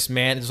this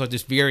man is like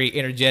this very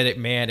energetic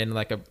man in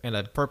like a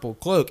purple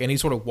cloak, and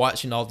he's sort of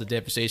watching all the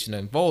devastation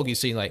unfold. He's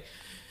seeing like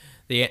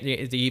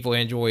the evil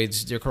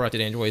androids, their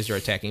corrupted androids, are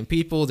attacking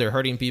people, they're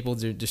hurting people,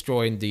 they're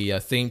destroying the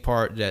theme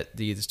part that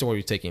the story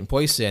is taking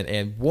place in.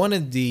 And one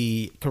of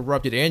the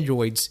corrupted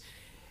androids,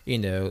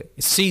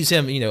 sees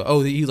him,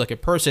 oh, he's like a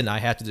person, I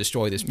have to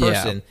destroy this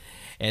person.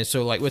 Yeah. And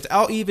so, like,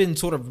 without even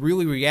sort of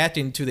really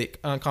reacting to the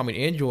uncommon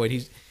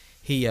android,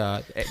 he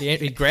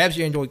grabs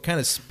the android, kind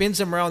of spins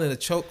him around in a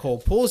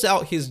chokehold, pulls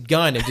out his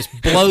gun, and just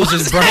blows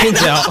his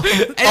brains out.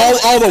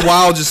 all the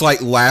while, just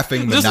like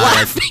laughing the just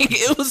knife. Laughing.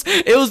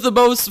 It was the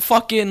most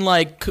fucking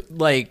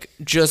like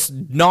just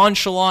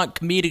nonchalant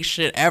comedic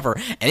shit ever,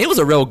 and it was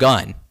a real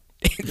gun.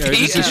 Yeah,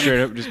 just a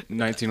straight up, just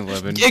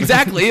 1911.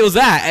 Exactly, it was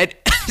that.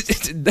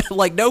 And,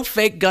 like, no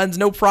fake guns,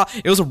 no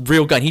it was a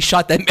real gun. He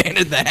shot that man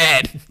in the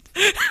head.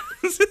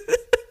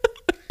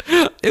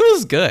 It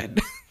was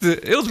good.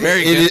 It was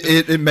very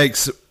good. It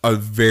makes a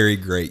very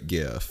great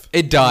GIF.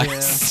 It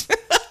does.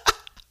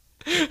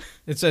 Yeah.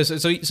 So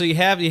you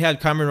have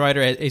Kamen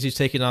Rider as he's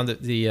taking on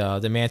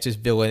the Mantis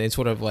villain, and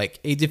sort of like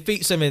he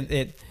defeats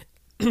him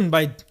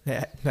by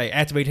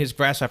activating his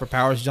grasshopper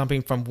powers,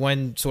 jumping from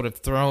one sort of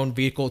thrown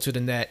vehicle to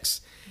the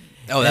next.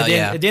 Oh,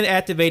 and then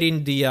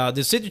activating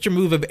the signature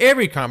move of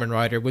every Kamen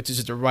Rider, which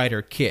is the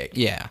Rider Kick.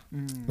 Yeah.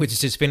 Which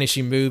is his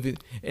finishing move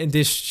in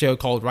this show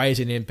called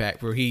Rising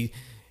Impact, where he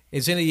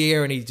is in the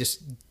air and he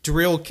just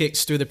drill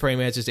kicks through the praying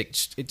mantis.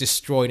 It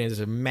destroyed, and there's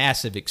a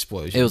massive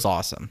explosion. It was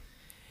awesome.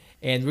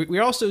 And we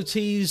also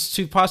teased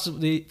to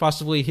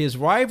possibly his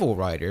rival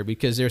Rider,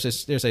 because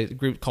there's a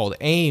group called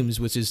AIMS,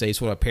 which is a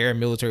sort of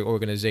paramilitary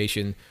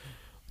organization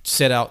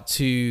set out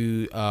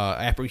to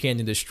apprehend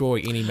and destroy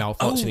any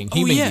malfunctioning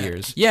human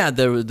gears. Yeah,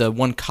 the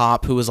one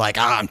cop who was like,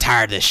 I'm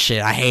tired of this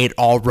shit. I hate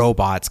all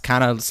robots.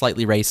 Kind of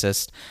slightly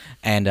racist.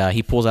 And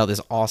he pulls out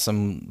this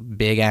awesome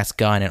big-ass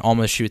gun and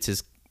almost shoots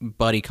his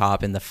buddy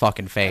cop in the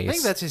fucking face. I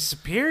think that's his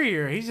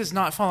superior. He's just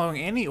not following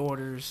any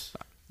orders.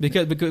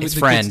 Because his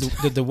friend,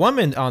 the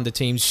woman on the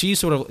team, she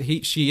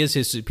is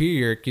his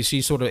superior, because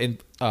she's sort of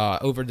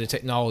over the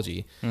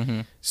technology.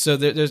 Mm-hmm. So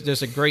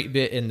there's a great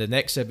bit in the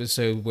next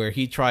episode where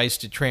he tries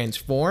to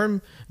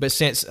transform, but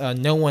since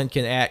no one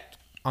can act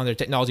on their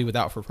technology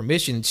without her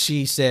permission,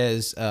 she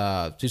says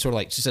she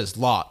says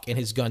lock, and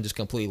his gun just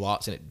completely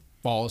locks and it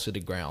falls to the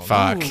ground.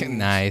 Fuck,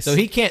 nice. So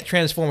he can't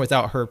transform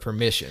without her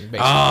permission, basically.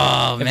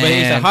 Oh, man. But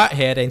he's a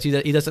hothead, and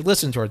he doesn't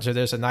listen to her, so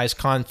there's a nice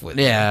conflict.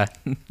 Yeah,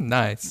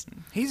 nice.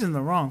 He's in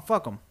the wrong.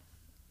 Fuck him.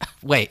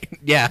 Wait,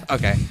 yeah,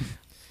 okay.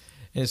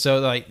 And so,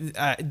 like,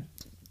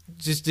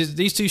 just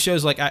these two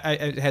shows, like,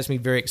 it has me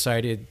very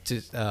excited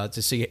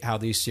to see how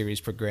these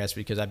series progress,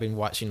 because I've been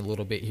watching a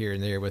little bit here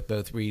and there with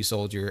both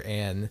Re-Soldier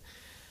and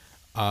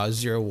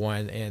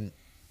 01, and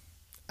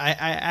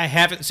I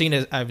haven't seen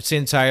a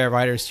Sentai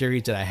Rider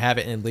series that I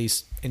haven't at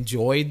least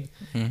enjoyed,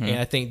 and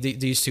I think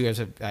these two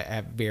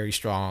have very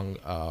strong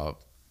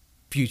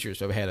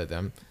futures ahead of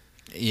them.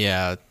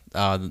 Yeah,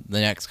 the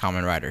next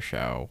Kamen Rider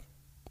show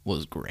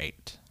was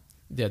great.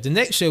 Yeah, the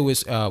next show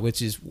was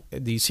which is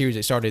the series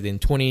that started in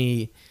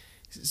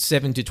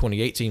 2007 to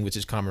 2018, which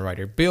is Kamen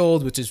Rider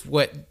Build, which is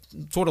what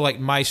sort of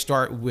like my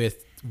start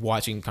with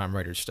watching Kamen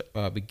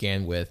Rider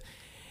began with,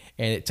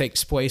 and it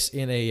takes place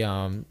in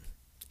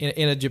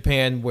a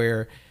Japan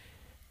where,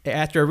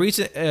 after a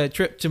recent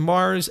trip to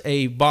Mars,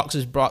 a box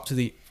is brought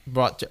to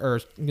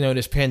Earth known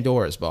as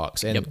Pandora's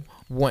box, and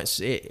once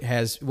it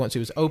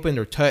was opened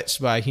or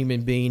touched by a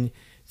human being,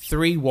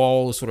 3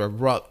 walls sort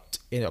of erupt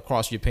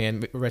across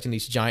Japan, erecting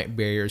these giant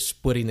barriers,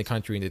 splitting the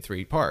country into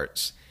 3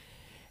 parts.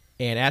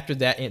 And after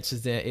that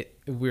incident,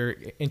 we're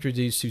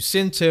introduced to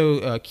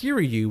Sento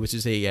Kiryu, which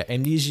is a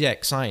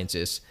amnesiac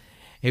scientist.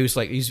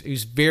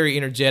 He's very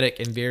energetic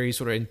and very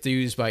sort of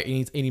enthused by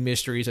any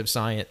mysteries of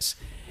science,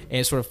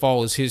 and sort of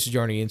follows his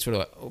journey in sort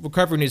of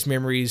recovering his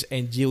memories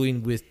and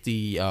dealing with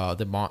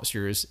the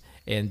monsters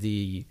and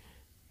the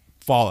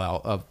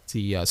fallout of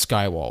the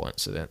Skywall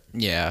incident.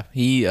 Yeah,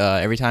 he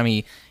every time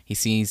he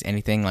sees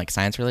anything like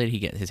science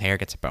related, his hair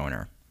gets a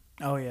boner.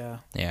 Oh yeah.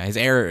 Yeah, his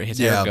hair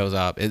goes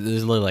up. It's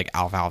literally like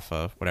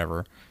alfalfa,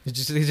 whatever.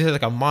 It's just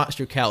like a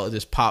monster cow that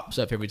just pops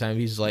up every time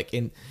he's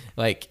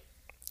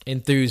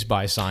enthused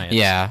by science.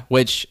 Yeah,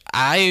 which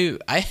I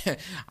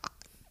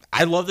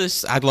I love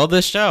this. I love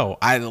this show.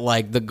 I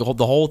like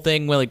the whole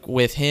thing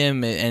with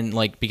him and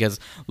like because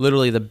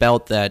literally the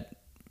belt that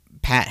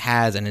Pat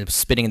has and is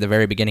spitting at the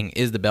very beginning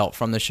is the belt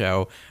from the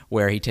show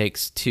where he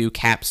takes 2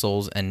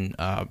 capsules and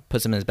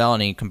puts them in his belt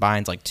and he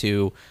combines like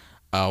 2,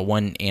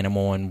 one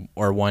animal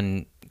or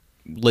one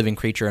living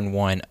creature and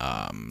one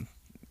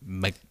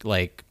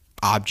like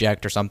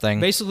object or something.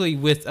 Basically,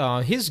 with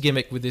his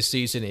gimmick with this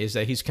season is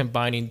that he's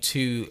combining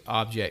 2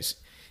 objects.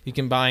 He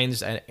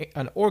combines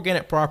an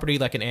organic property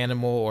like an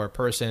animal or a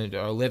person or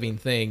a living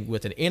thing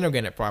with an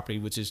inorganic property,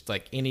 which is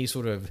like any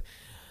sort of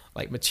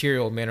like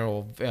material,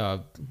 mineral,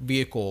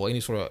 vehicle, any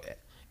sort of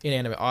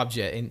inanimate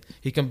object, and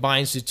he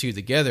combines the 2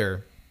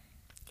 together.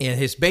 And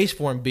his base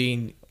form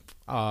being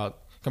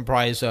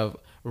comprised of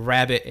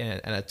rabbit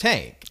and a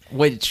tank,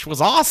 which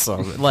was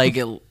awesome. like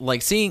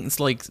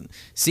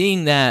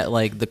seeing that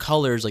like the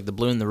colors, like the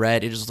blue and the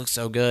red, it just looks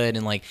so good.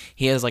 And like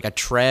he has like a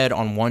tread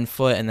on one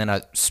foot and then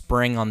a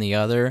spring on the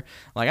other.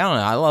 Like I don't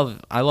know,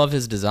 I love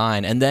his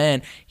design. And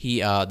then he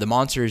the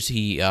monsters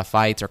he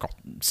fights are called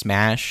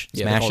Smashes.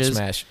 They're called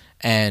Smash.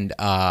 And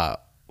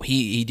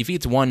he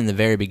defeats one in the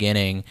very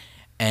beginning,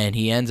 and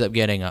he ends up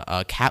getting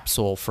a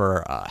capsule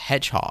for a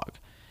hedgehog.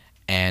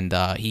 And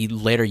he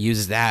later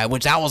uses that,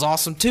 which that was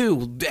awesome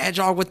too. The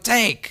hedgehog with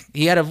tank.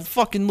 He had a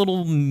fucking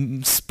little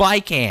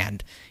spike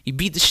hand. He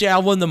beat the shit out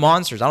of one of the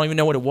monsters. I don't even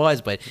know what it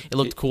was, but it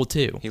looked cool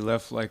too. He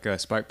left like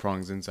spike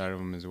prongs inside of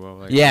him as well.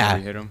 Like, yeah,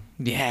 he hit him.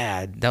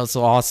 Yeah, that was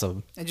so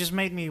awesome. It just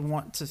made me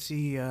want to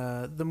see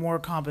the more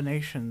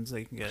combinations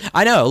they can get.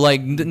 I know,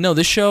 like no,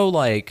 this show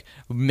like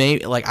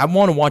I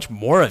want to watch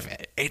more of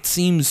it. It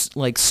seems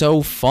like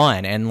so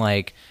fun and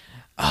like,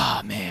 oh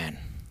man,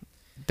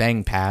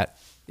 dang Pat.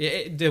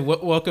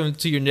 Welcome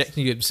to your next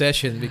new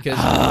obsession because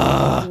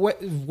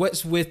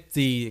what's with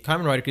the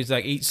Kamen Rider? Because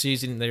like each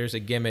season there's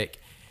a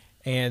gimmick,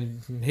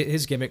 and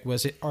his gimmick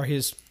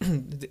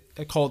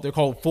they're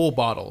called full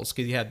bottles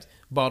because he had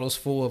bottles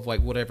full of like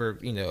whatever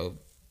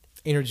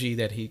energy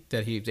that he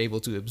was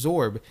able to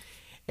absorb,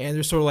 and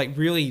they're sort of like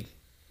really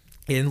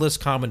endless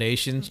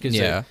combinations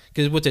because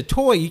with the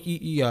toy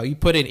you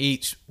put in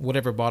each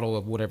whatever bottle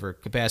of whatever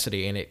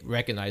capacity and it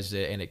recognizes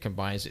it and it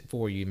combines it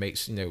for you,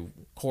 makes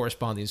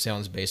corresponding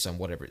sounds based on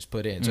whatever it's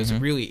put in. So it's a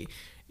really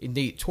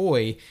neat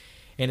toy.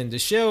 And in the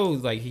show,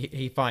 like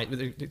he finds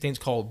things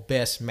called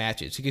best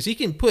matches because he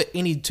can put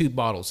any 2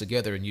 bottles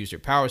together and use their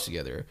powers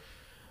together,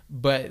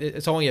 but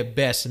it's only a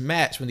best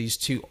match when these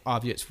 2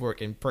 objects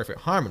work in perfect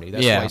harmony.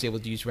 That's why he's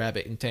able to use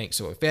Rabbit and Tank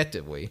so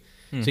effectively.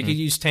 So you could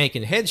use Tank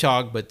and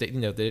Hedgehog, but they're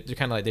kind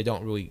of like they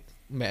don't really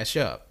mash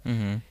up.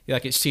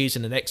 Like it sees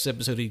in the next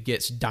episode, he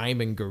gets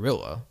Diamond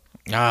Gorilla.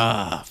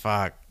 Ah,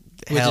 fuck.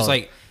 Which is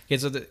like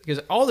because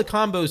all the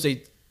combos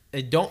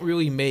they don't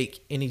really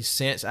make any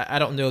sense. I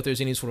don't know if there's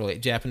any sort of like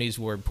Japanese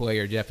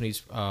wordplay or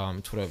Japanese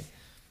sort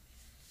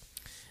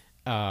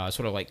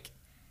of like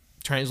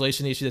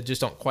translation issue that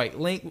just don't quite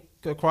link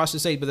across the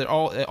state, but they're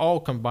all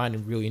combined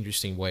in really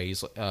interesting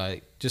ways.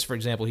 Just for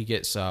example, he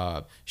gets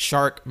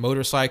shark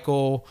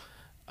motorcycle,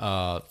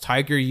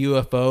 tiger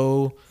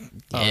UFO,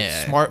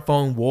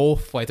 smartphone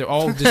wolf. Like they're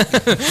all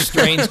just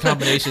strange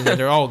combinations, and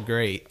they're all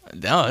great.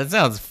 No, it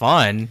sounds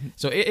fun.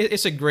 So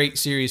it's a great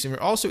series, and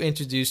we're also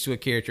introduced to a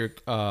character,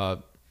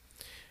 Banjo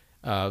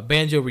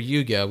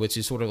Ryuga, which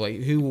is sort of like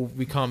who will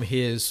become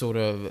his sort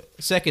of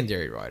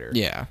secondary rider.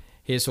 Yeah.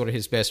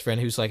 His best friend,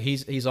 who's like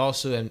he's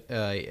also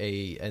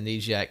a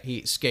amnesiac. He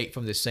escaped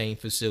from the same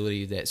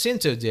facility that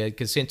Sento did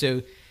because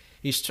Sento,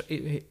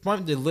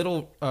 from the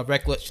little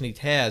recollection he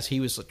has, he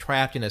was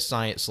trapped in a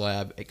science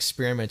lab,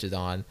 experimented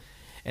on,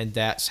 and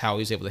that's how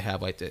he's able to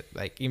have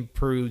like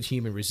improved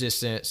human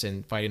resistance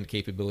and fighting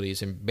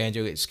capabilities. And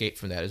Banjo escaped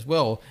from that as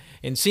well.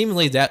 And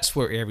seemingly that's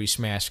where every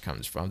Smash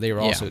comes from. They were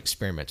also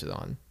experimented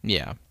on.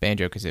 Yeah,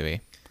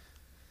 Banjo-Kazooie.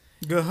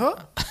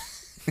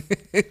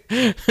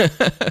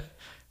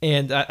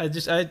 And I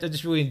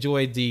just really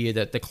enjoyed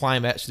the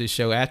climax of the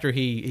show after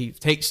he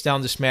takes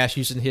down the Smash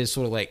using his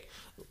sort of like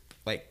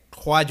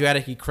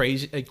quadratic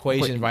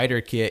equation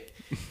rider kick.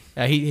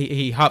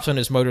 He hops on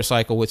his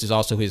motorcycle, which is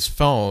also his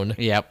phone.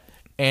 Yep.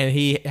 And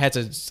he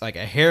has a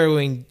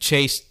harrowing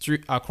chase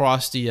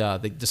across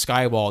the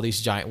sky wall,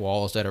 these giant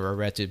walls that are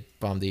erected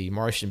from the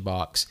Martian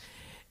box.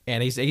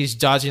 And he's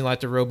dodging like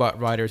the robot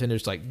riders, and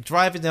there's like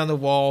driving down the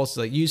walls,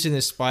 like using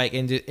his spike,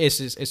 and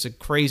it's a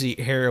crazy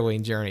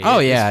harrowing journey. Oh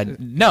yeah,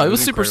 no, it was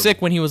super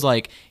sick when he was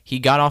like he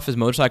got off his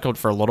motorcycle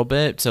for a little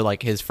bit, so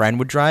like his friend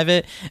would drive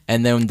it,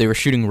 and then they were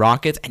shooting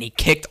rockets, and he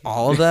kicked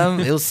all of them.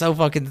 It was so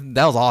fucking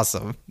that was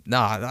awesome.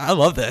 Nah, I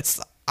love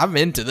this. I'm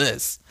into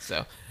this.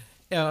 So,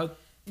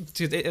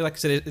 like I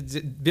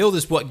said, Build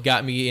is what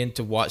got me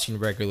into watching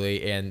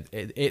regularly, and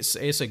it's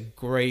a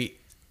great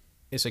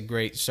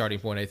starting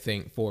point, I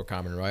think, for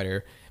Kamen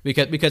Rider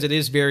because it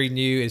is very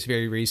new, it's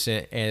very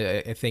recent,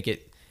 and I think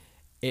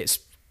it's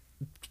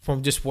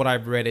from just what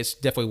I've read, it's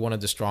definitely one of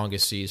the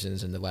strongest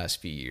seasons in the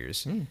last few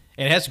years, and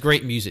it has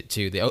great music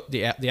too. The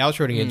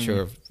outro and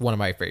intro are one of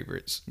my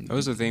favorites. That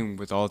was the thing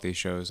with all of these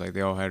shows; like they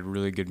all had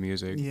really good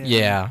music.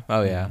 Yeah.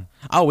 Oh yeah.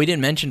 Oh, we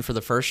didn't mention for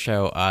the first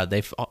show.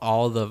 They've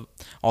all the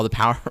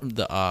power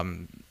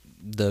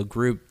the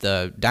group,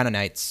 the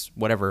Dynamites,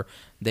 whatever.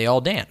 They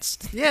all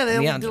danced. Yeah, they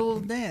did a little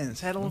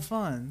dance, had a little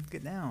fun,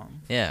 get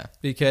down. Yeah,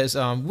 because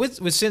with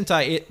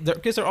Sentai,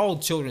 because they're all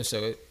children,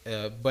 so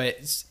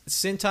but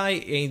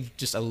Sentai aimed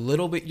just a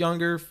little bit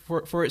younger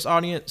for its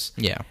audience.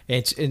 Yeah,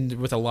 and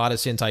with a lot of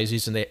Sentai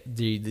season,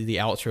 the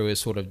outro is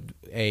sort of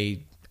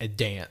a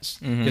dance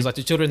because like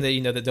the children,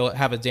 that they'll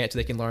have a dance,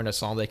 they can learn a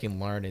song they can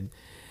learn,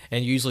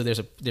 and usually there's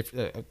a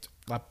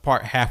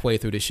part halfway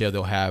through the show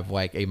they'll have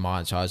like a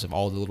montage of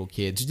all the little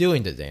kids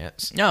doing the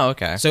dance. Oh,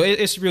 okay. So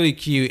it's really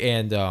cute,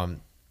 and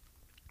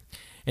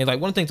like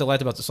one of the things I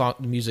liked about the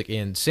music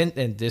in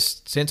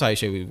this Sentai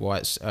show we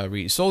watched,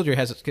 Reed Soldier,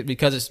 has,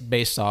 because it's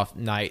based off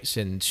knights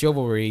and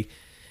chivalry.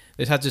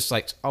 It has this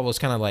like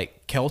almost kind of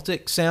like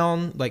Celtic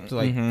sound, like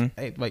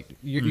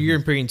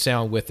European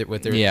sound with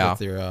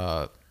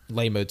their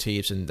lay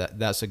motifs, and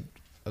that's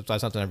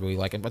something I really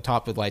like. And on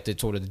top of like the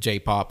sort of the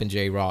J-pop and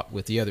J-rock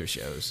with the other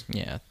shows.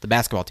 Yeah, the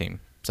basketball team,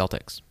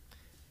 Celtics.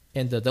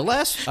 And the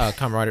last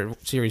Kamen Rider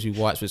series we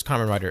watched was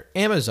Kamen Rider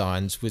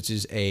Amazons, which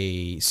is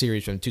a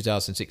series from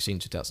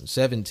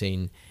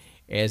 2016-2017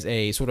 as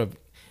a sort of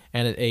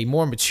a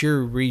more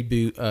mature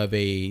reboot of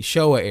a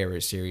Showa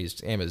era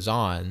series,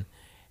 Amazon.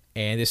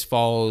 And this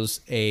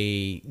follows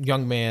a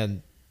young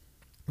man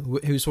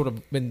who's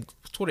been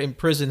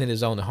imprisoned in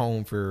his own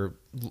home for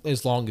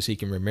as long as he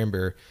can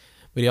remember.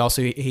 But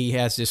he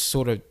has this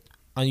sort of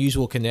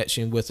unusual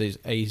connection with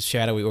a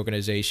shadowy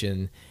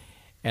organization,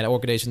 an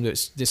organization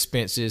that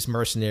dispenses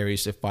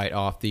mercenaries to fight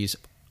off these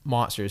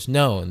monsters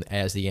known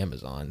as the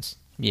Amazons.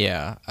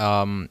 Yeah,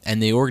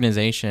 and the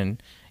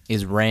organization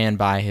is ran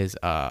by his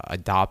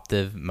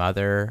adoptive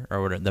mother,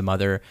 or the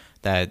mother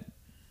that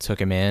took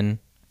him in.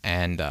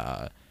 And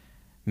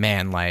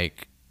man,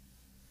 like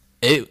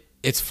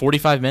it's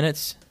 45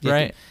 minutes,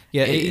 right?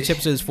 Yeah, each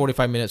episode is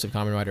 45 minutes of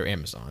Kamen Rider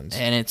Amazons,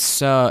 and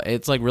it's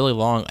like really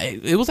long.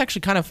 It was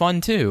actually kind of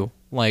fun too.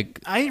 Like,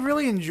 I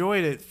really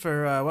enjoyed it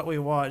for what we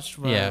watched.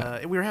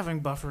 Yeah, we were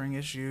having buffering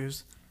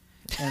issues,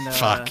 and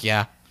fuck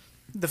yeah.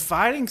 The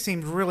fighting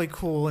seemed really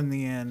cool in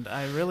the end.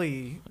 I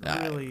really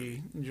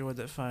enjoyed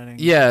that fighting.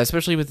 Yeah,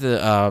 especially with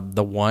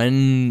the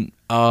one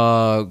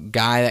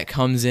guy that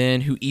comes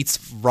in who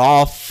eats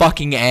raw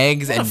fucking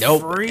eggs, and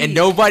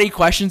nobody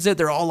questions it.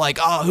 They're all like,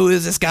 "Oh, who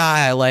is this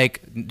guy?"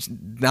 Like,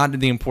 not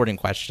the important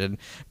question,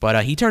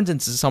 but he turns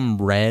into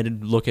some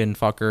red looking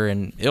fucker,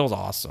 and it was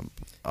awesome.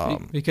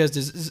 Because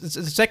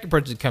the second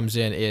person that comes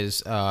in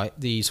is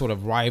the sort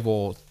of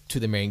rival to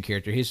the main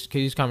character. He's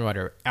Kamen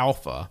Rider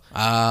Alpha,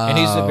 and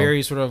he's a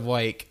very sort of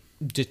like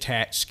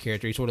detached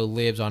character. He sort of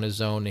lives on his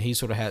own, and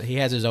he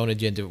has his own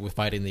agenda with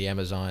fighting the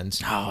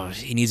Amazons. Oh,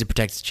 he needs to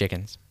protect his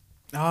chickens.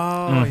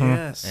 Oh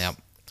yes, Yep.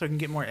 So he can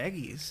get more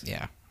eggies.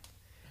 Yeah,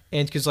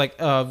 and because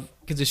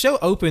the show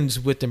opens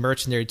with the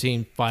mercenary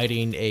team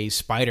fighting a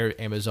spider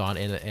Amazon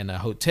in a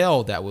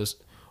hotel that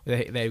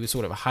they was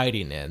sort of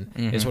hiding in.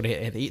 And sort of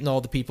had eaten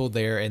all the people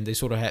there, and they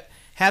sort of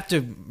have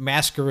to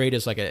masquerade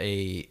as like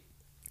a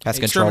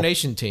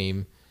extermination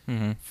team,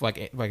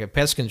 like a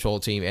pest control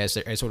team as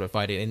they're sort of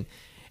fighting.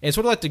 And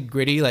sort of like the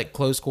gritty, like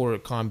close quarter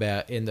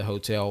combat in the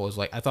hotel was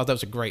like, I thought that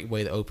was a great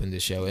way to open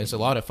this show. And it's a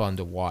lot of fun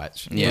to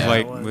watch.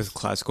 Yeah, with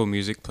classical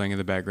music playing in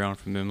the background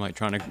from them, like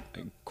trying to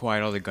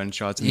quiet all the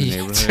gunshots in the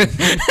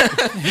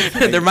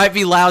neighborhood. There might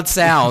be loud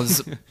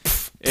sounds.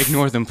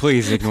 Ignore them,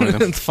 please. Ignore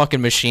them.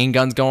 Fucking machine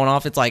guns going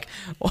off. It's like,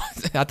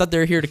 I thought they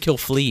were here to kill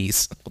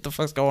fleas. What the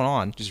fuck's going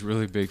on? Just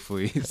really big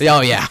fleas.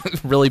 Oh yeah,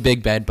 really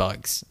big bed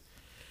bugs.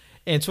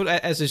 And so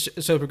as the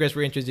show progresses,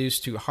 we're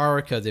introduced to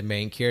Haruka, the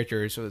main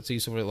character. So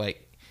he's sort of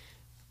like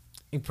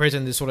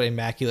imprisoned in this sort of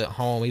immaculate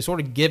home. He's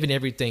sort of given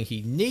everything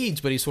he needs,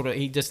 but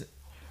he doesn't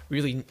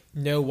really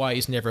know why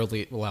he's never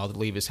allowed to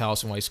leave his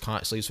house, and why he's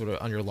constantly sort of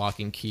under lock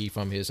and key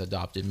from his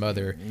adopted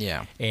mother.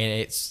 Yeah. And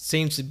it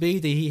seems to be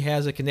that he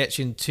has a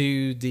connection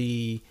to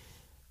the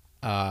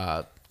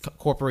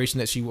corporation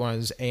that she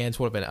runs, and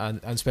sort of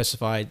an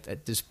unspecified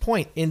at this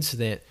point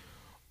incident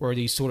where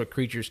these sort of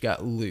creatures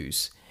got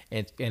loose.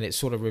 And it's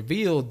sort of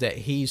revealed that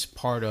he's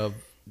part of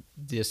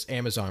this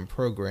Amazon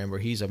program where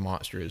he's a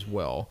monster as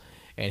well.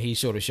 And he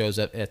sort of shows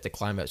up at the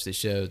climax of the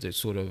show to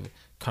sort of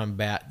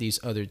combat these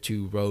other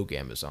two rogue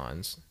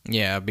Amazons.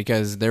 Yeah,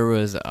 because there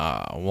was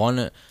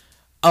one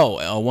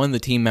of the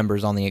team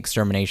members on the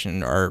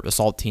extermination or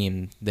assault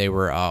team. They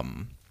were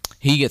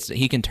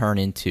he can turn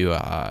into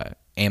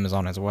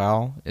Amazon as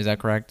well. Is that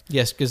correct?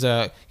 Yes, because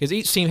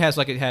each team has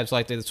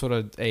the sort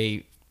of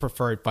a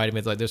preferred fighting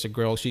method. Like there's a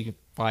girl, she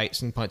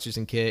fights and punches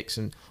and kicks,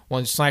 and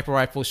one sniper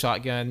rifle,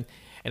 shotgun.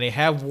 And they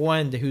have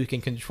one who can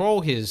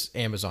control his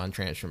Amazon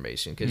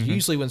transformation. Because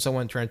usually when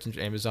someone turns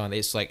into Amazon,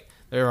 it's like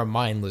they're a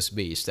mindless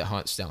beast that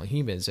hunts down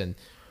humans. And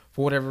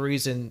for whatever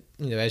reason,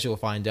 as you'll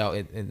find out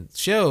in the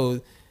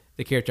show,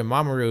 the character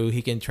Mamoru,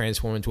 he can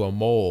transform into a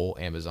mole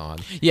Amazon.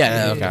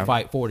 Yeah, and okay.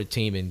 fight for the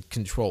team and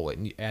control it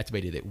and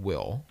activate it at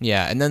will.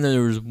 Yeah, and then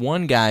there was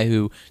one guy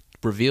who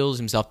reveals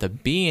himself to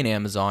be an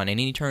Amazon, and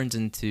he turns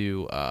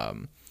into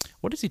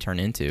what does he turn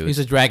into? He's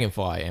a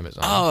dragonfly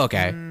Amazon. Oh,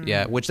 okay.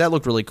 Yeah, which that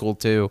looked really cool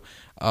too.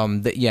 So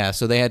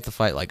they had to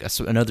fight like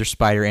another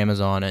spider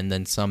Amazon and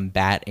then some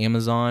bat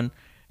Amazon,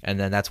 and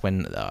then that's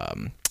when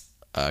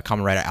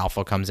Kamen Rider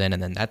Alpha comes in,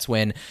 and then that's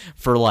when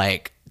for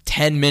like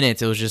 10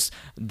 minutes it was just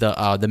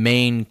the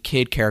main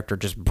kid character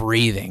just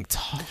breathing.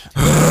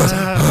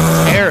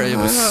 It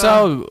was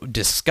so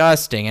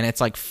disgusting, and it's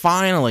like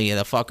finally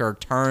the fucker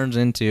turns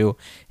into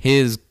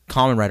his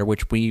Kamen Rider,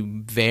 which we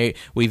very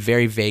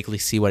vaguely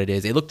see what it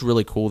is. It looked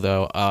really cool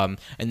though, and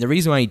the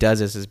reason why he does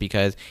this is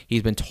because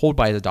he's been told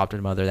by his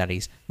adopted mother that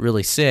he's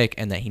really sick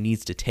and that he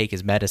needs to take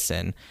his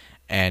medicine,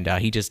 and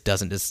he just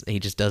doesn't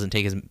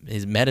take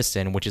his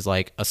medicine, which is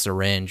like a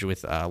syringe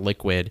with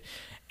liquid,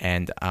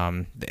 and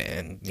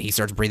he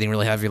starts breathing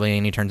really heavily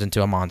and he turns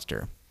into a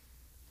monster.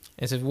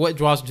 And so what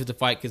draws him to the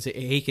fight, because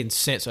he can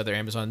sense other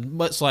Amazon,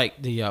 much like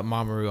the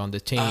Mamoru on the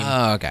team.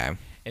 Oh, okay.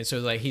 And so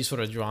like he's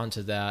sort of drawn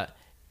to that.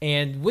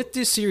 And with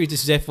this series,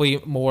 this is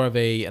definitely more of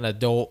an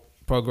adult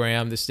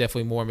program. This is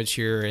definitely more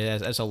mature.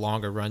 It has a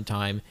longer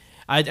runtime.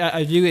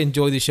 I do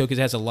enjoy this show because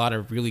it has a lot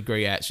of really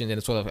great action and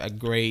it's sort of a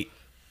great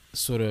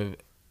sort of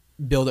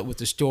build up with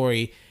the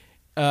story.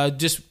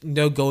 Just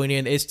going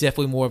in, it's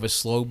definitely more of a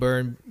slow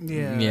burn.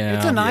 Yeah.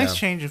 It's a nice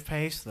change of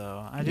pace,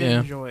 though. I did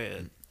enjoy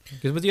it.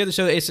 Because with the other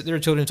show, they're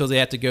children until they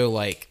have to go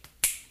like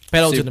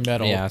pedal to the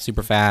metal. Yeah,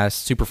 super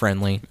fast, super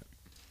friendly.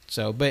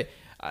 So, but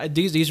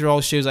these are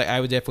all shows I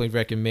would definitely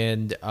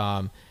recommend.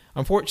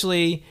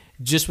 Unfortunately,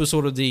 just with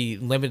sort of the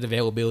limited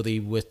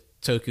availability with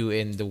Toku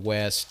in the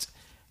West,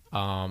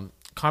 Kamen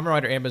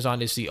Rider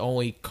Amazon is the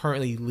only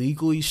currently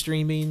legally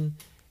streaming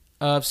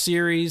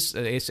series.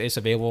 It's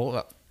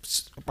available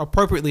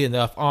appropriately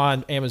enough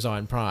on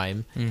Amazon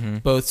Prime. Mm-hmm.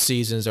 Both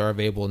seasons are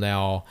available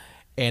now,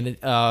 and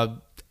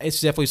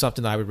it's definitely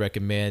something I would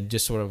recommend.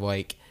 Just sort of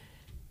like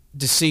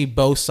to see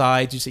both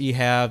sides. You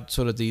have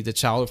sort of the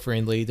child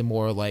friendly, the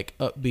more like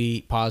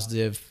upbeat,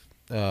 positive,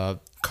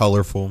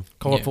 colorful,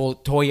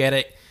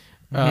 toyetic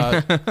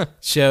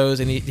shows,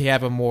 and you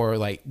have a more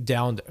like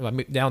down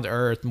to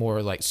earth,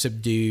 more like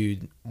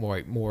subdued,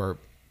 more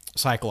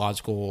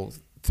psychological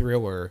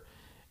thriller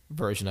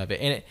version of it.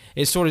 And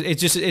it's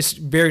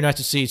very nice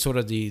to see sort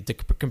of the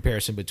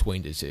comparison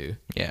between the two.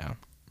 Yeah.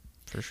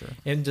 For sure.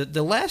 And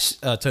the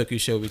last Toku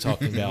show we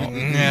talked about,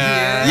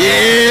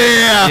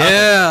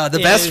 the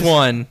best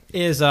one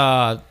is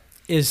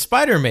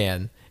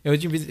Spider-Man.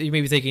 You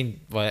may be thinking,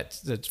 what?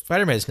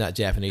 Spider-Man is not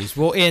Japanese.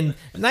 Well, in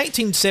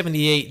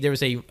 1978, there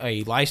was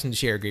a license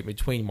share agreement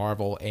between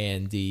Marvel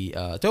and the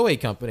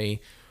Toei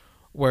company,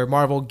 where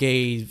Marvel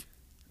gave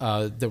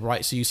the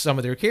rights to use some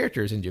of their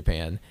characters in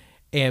Japan.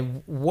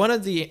 And one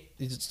of the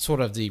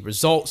sort of the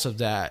results of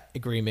that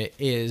agreement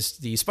is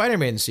the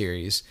Spider-Man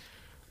series,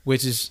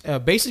 which is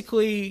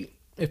basically,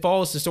 it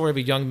follows the story of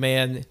a young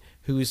man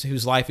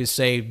whose life is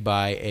saved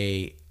by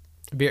a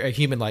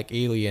human-like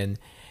alien,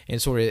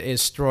 and sort of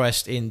is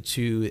thrust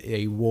into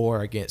a war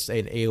against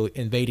an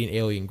invading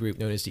alien group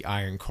known as the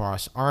Iron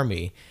Cross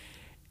Army.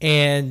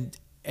 And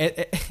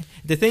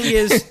the thing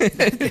is,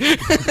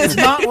 it's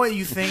not what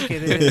you think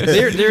it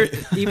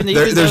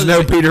is. There's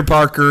no Peter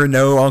Parker,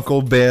 no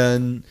Uncle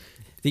Ben.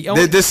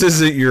 This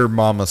isn't your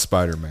Mama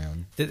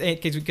Spider-Man.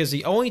 Because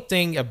the only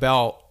thing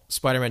about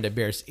Spider-Man that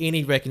bears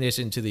any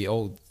recognition to the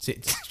old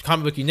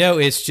comic book,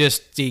 is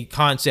just the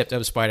concept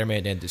of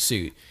Spider-Man and the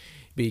suit.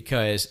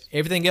 Because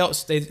everything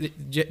else,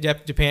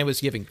 Japan was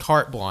given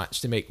carte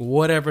blanche to make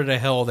whatever the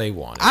hell they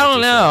wanted. I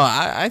don't know.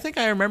 I think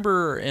I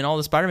remember in all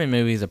the Spider-Man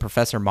movies,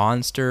 Professor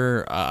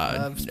Monster,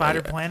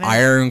 Spider Planet,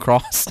 Iron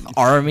Cross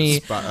Army,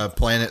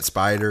 Planet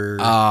Spider,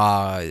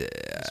 Spider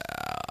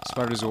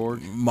Zord,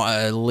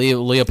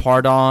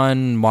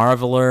 Leopardon,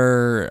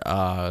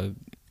 Marveler.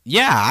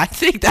 Yeah, I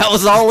think that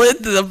was all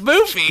in the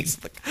movies.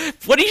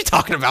 What are you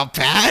talking about,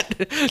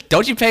 Pat?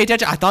 Don't you pay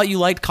attention? I thought you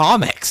liked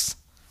comics.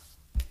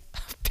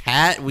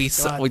 Pat, we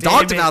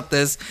talked about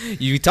this.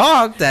 You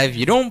talked that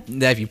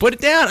if you put it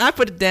down, I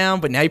put it down.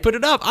 But now you put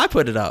it up, I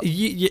put it up.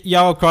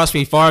 Y'all crossed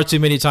me far too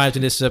many times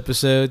in this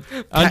episode,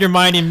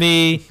 undermining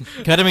me,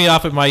 cutting me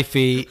off at my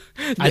feet.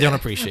 I don't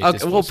appreciate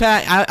this. Well,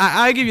 Pat,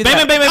 I give you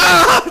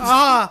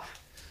that.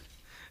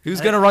 Who's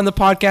gonna run the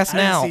podcast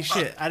now?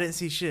 I didn't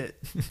see shit.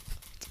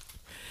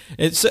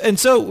 And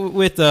so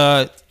with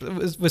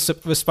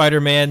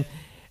Spider-Man,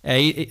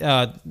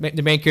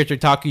 the main character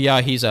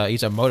Takuya, he's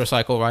a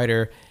motorcycle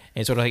rider.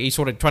 And he's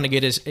trying to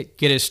get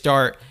his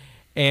start,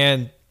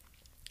 and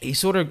he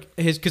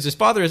because his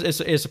father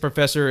is a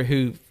professor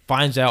who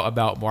finds out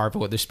about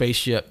Marvel, the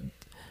spaceship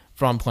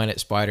from Planet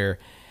Spider,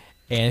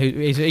 and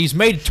he's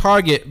made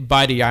target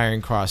by the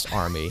Iron Cross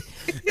Army.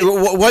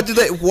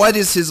 What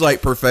is his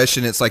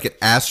profession? It's like an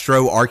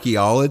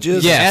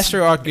astroarchaeologist. Yeah,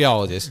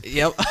 astroarchaeologist.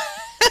 Yep.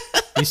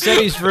 He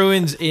studies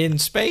ruins in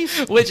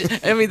space. Which,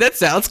 I mean, that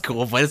sounds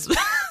cool, but it's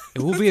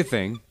It will be a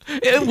thing.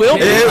 It will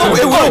be.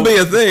 It will be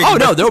a thing. Oh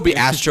no, there will be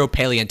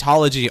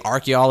astropaleontology,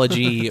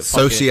 archaeology,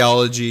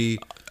 Sociology,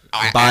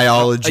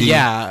 biology,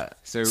 yeah,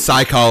 So they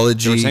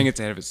psychology. were saying it's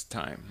ahead of its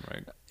time,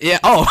 right? yeah.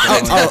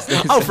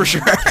 Oh, for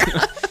sure.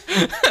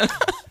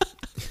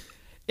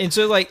 And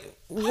so, like,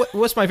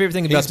 what's my favorite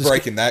thing about He's this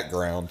breaking that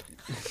ground.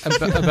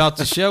 about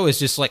the show is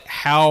just like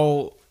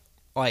how,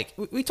 like,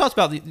 we talked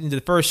about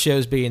the first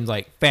shows being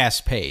like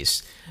fast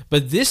paced,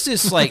 but this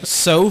is like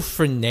so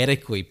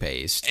frenetically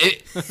paced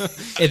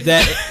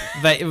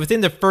that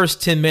within the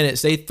first 10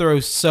 minutes they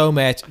throw so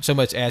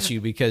much at you,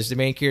 because the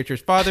main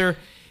character's father,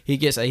 he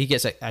gets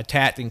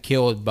attacked and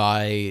killed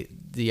by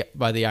the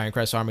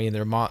Ironcrest army and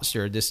their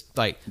monster, this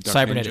like Dark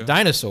cybernetic Ninja.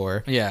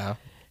 dinosaur. Yeah.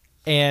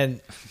 And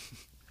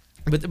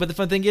but the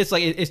fun thing is,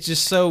 like, it's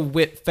just so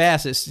whip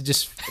fast. It's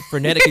just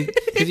frenetic,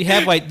 because you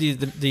have like the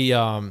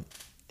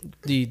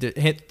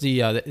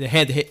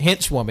head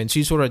henchwoman.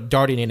 She's sort of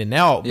darting in and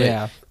out, but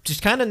Yeah. she's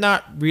kind of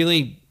not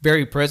really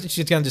very present.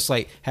 She's kind of just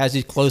like has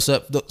these close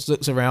up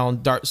looks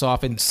around, darts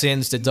off, and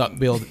sends the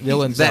duck-billed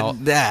villains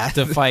out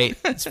to fight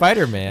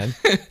Spider-Man.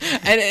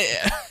 And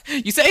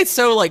you say it's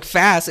so like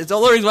fast. It's the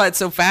only reason why it's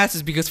so fast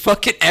is because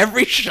fucking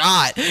every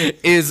shot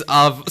is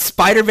of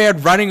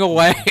Spider-Man running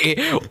away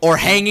or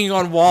hanging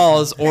on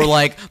walls, or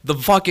like the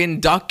fucking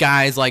duck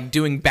guys like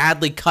doing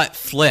badly cut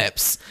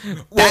flips.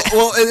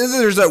 Well, and then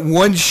there's that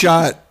one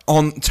shot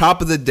on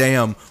top of the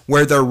dam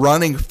where they're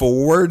running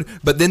forward,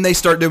 but then they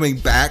start doing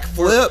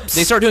backflips.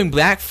 They start doing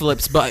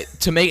backflips, but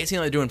to make it seem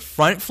like they're doing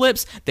front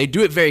flips, they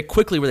do it very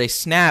quickly where they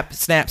snap,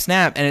 snap,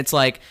 snap, and it's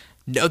like,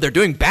 no, they're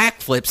doing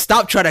backflips.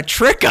 Stop trying to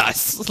trick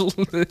us. Or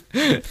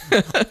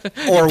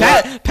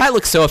Pat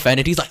looks so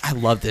offended. He's like, I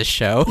love this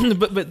show.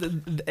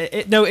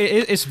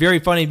 It's very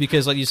funny,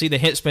 because like you see the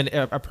henchman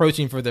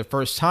approaching for the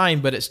first time,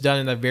 but it's done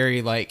in a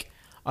very like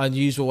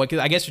unusual way. 'Cause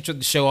I guess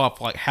to show off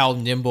like how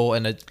nimble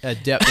and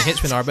adept the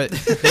henchmen are, but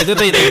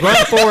they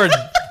run forward,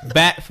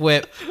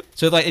 backflip.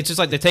 So like it's just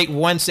like they take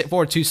one step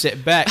forward, two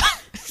step back.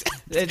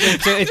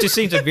 It just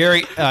seems a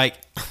very like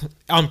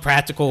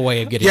unpractical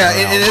way of getting around.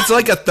 and it's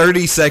like a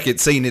 30-second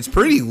scene. It's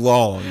pretty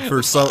long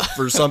for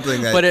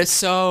something that. But it's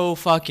so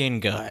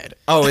fucking good.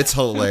 Oh, it's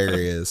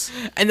hilarious.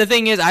 And the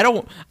thing is, I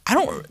don't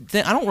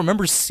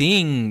remember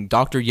seeing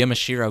Dr.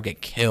 Yamashiro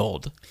get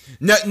killed.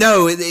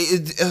 No,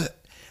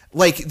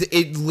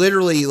 it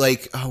literally,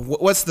 like,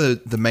 what's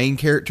the main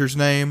character's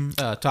name?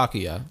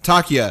 Takuya.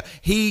 Takuya.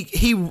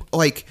 He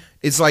like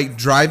is like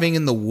driving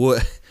in the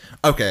wood.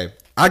 Okay,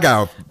 I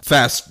gotta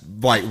fast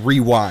like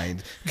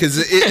rewind, because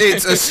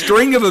it's a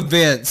string of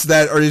events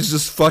that is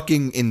just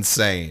fucking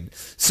insane.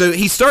 So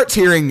he starts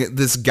hearing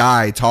this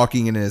guy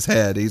talking in his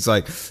head. He's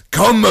like,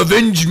 "Come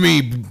avenge me,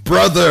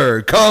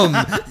 brother, come."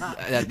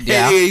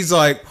 Yeah. He's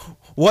like,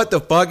 "What the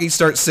fuck?" He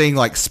starts seeing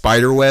like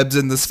spider webs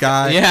in the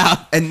sky.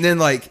 Yeah. And then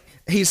like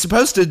he's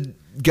supposed to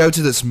go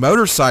to this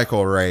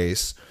motorcycle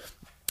race,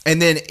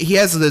 and then he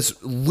has this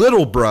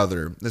little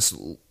brother, this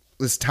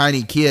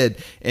tiny kid,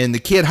 and the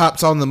kid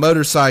hops on the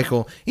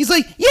motorcycle. He's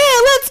like, "Yeah,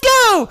 let's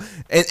go!"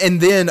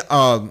 And then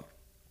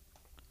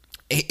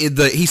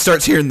he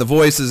starts hearing the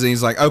voices, and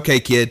he's like, "Okay,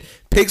 kid."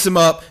 Picks him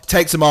up,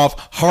 takes him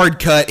off, hard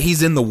cut.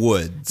 He's in the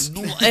woods.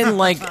 And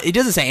like, he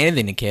doesn't say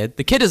anything to kid.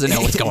 The kid doesn't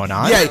know what's going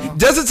on. Yeah, he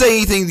doesn't say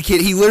anything to the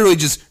kid. He literally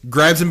just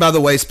grabs him by the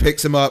waist,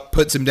 picks him up,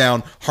 puts him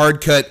down, hard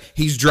cut.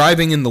 He's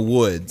driving in the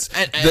woods.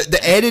 The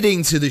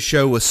editing to the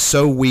show was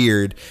so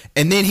weird.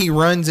 And then he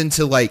runs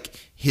into like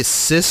his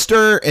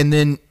sister, and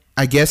then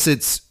I guess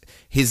it's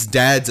his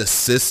dad's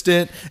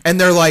assistant, and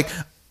they're like,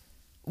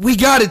 "We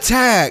got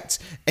attacked."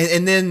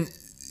 And then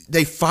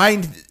they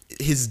find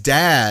his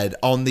dad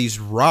on these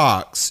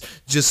rocks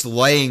just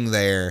laying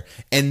there,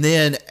 and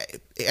then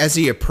as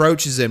he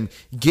approaches him,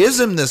 gives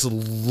him this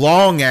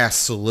long ass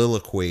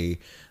soliloquy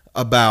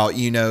about,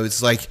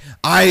 it's like,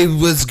 "I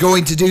was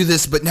going to do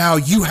this, but now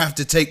you have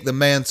to take the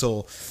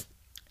mantle."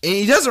 And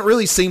he doesn't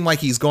really seem like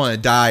he's going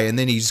to die, and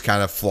then he just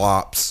kind of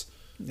flops.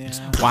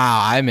 Yeah.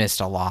 Wow, I missed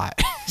a lot.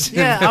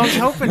 Yeah, I was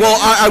hoping. Well,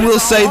 I will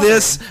say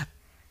this.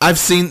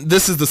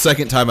 This is the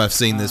second time I've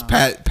seen this.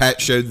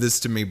 Pat showed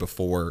this to me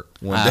before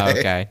one day.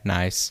 Okay,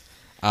 nice.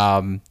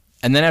 And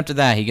then after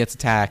that, he gets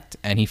attacked,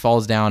 and he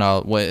falls down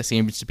what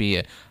seems to be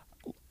a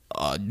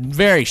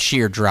very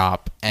sheer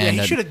drop. And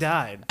he should have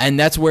died. And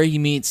that's where he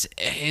meets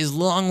his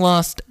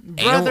long-lost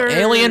Brother.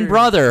 alien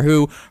brother,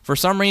 who, for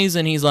some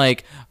reason, he's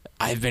like,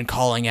 "I've been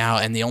calling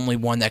out, and the only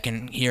one that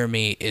can hear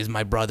me is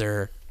my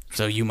brother.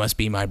 So you must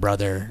be my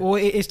brother."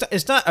 Well,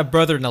 it's not a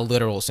brother in a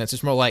literal sense.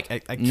 It's more like a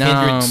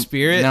kindred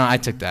spirit. No, I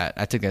took that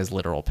as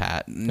literal,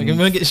 Pat. Like, I'm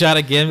gonna get shot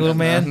again, little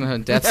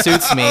man. Death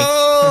suits me.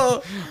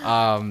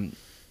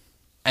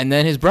 And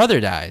then his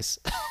brother dies.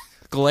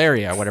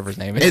 Galeria, whatever his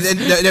name is. And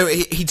then,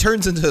 he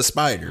turns into a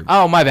spider.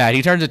 Oh, my bad.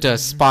 He turns into a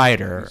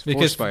spider.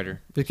 Because spider.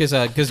 Because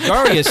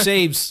Garia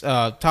saves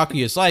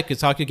Takuya's life,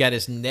 because Takuya got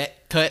his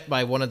neck cut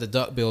by one of the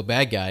duck-billed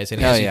bad guys,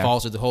 and as he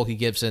falls into the hole, he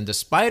gives him the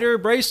spider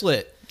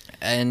bracelet.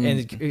 and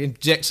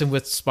injects him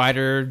with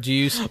spider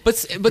juice. But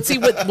see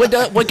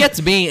what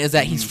gets me is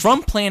that he's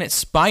from Planet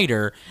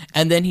Spider,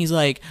 and then he's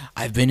like,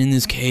 I've been in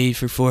this cave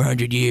for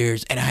 400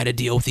 years, and I had to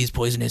deal with these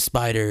poisonous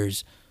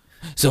spiders.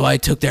 So I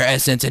took their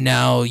essence, and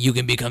now you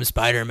can become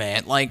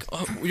Spider-Man. Like,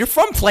 you're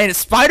from Planet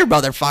Spider,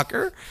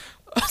 motherfucker.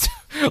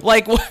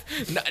 Like, what?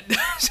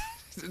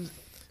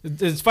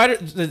 The spider,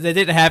 they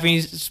didn't have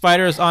any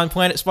spiders on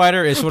Planet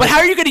Spider. But how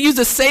are you going to use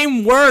the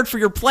same word for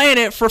your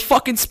planet for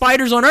fucking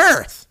spiders on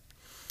Earth?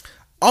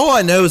 All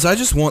I know is I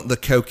just want the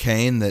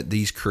cocaine that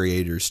these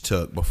creators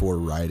took before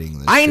writing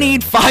this. I show.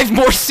 need 5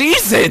 more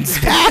seasons,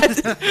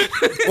 Pat.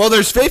 Well,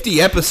 there's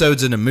 50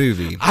 episodes in a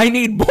movie. I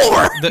need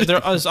more.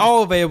 It's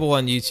all available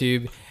on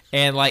YouTube,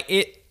 and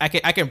like I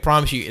can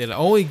promise you, it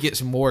only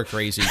gets more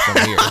crazy from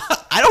here.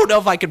 I don't know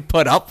if I can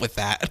put up with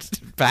that,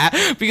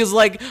 Pat, because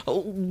like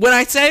when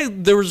I say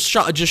there was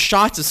just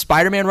shots of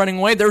Spider-Man running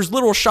away, there's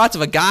little shots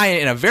of a guy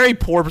in a very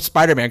poor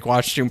Spider-Man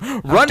costume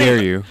running. How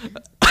dare you?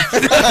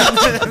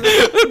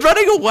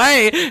 Running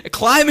away,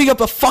 climbing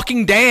up a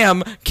fucking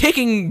dam,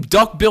 kicking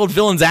duck-billed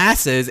villains'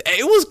 asses.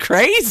 It was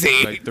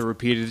crazy. Like the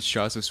repeated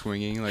shots of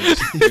swinging, like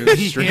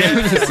straight.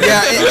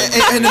 Yeah,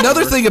 and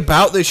another thing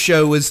about this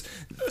show was,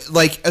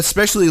 like,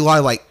 especially a lot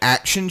of like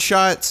action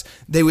shots.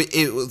 They would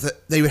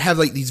have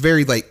like these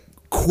very like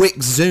quick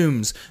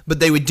zooms, but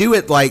they would do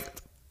it like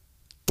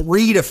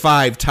 3 to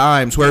 5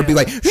 times, where it'd be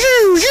like.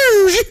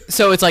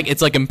 So it's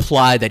like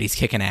implied that he's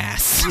kicking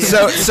ass.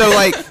 So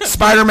like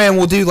Spider-Man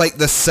will do like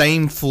the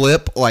same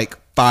flip like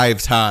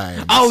 5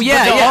 times. Oh yeah,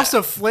 But they'll yeah.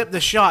 also flip the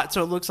shot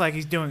so it looks like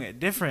he's doing it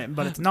different,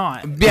 but it's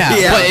not. Yeah,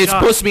 Yeah. but it's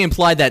supposed to be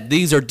implied that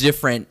these are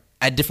different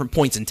at different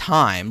points in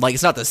time. Like,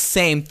 it's not the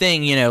same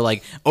thing, you know,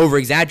 like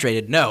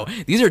over-exaggerated. No,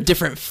 these are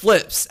different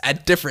flips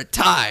at different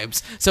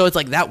times. So it's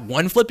like that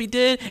one flip he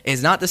did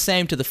is not the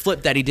same to the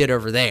flip that he did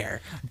over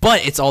there.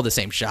 But it's all the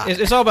same shot.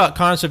 It's all about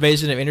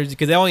conservation of energy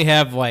because they only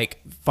have like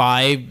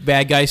 5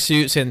 bad guy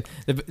suits, and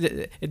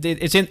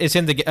it's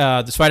in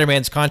the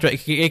Spider-Man's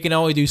contract. It can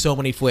only do so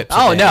many flips.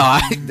 Oh a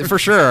day. no, for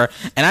sure.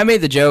 And I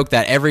made the joke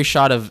that every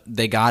shot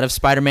they got of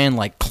Spider-Man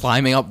like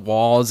climbing up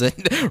walls and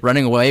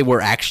running away were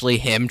actually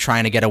him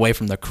trying to get away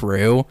from the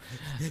crew.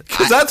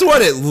 Because that's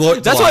what it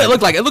looked. That's like. what it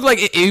looked like. It looked like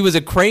he was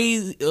a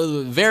crazy,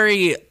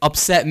 very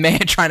upset man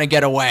trying to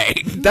get away.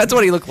 That's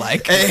what he looked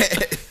like.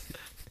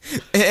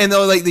 And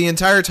though, like the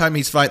entire time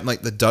he's fighting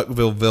like the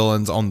Duckville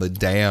villains on the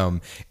dam,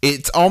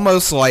 it's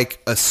almost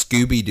like a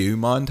Scooby Doo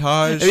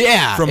montage.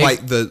 Yeah, from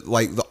like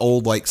the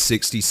old like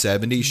 60s,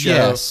 70s show.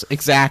 Yes,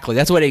 exactly.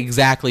 That's what it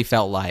exactly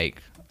felt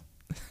like.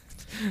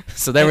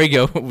 So there we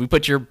go. We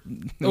put your.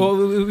 Well,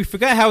 we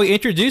forgot how he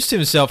introduced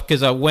himself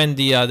because when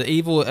the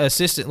evil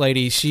assistant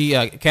lady, she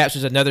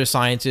captures another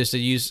scientist to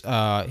use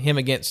him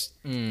against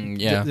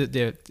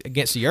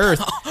against the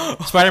Earth.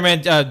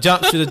 Spider-Man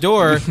jumps through the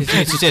door and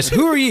she says,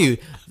 "Who are you?"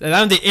 And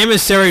I'm the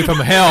emissary from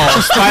hell,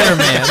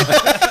 Spider-Man.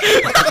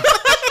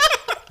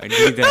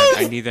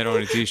 I need that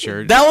on a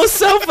t-shirt. That was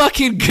so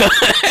fucking good.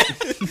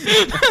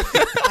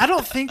 I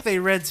don't think they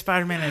read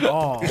Spider-Man at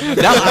all.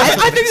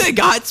 I think they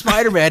got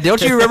Spider-Man.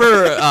 Don't you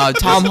remember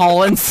Tom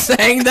Holland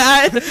saying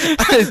that?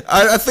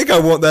 I think I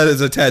want that as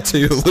a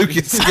tattoo.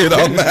 Lucas, get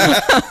on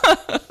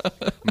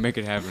that. Make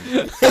it happen.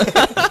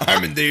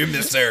 I'm in the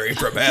emissary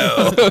from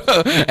hell.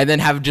 And then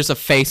have just a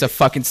face of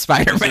fucking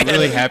Spider-Man.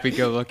 Really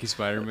happy-go-lucky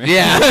Spider-Man.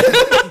 Yeah.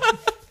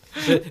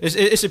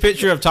 It's a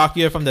picture of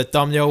Takia from the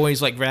thumbnail when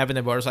he's like grabbing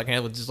the motorcycle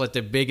handle with just like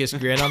the biggest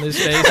grin on his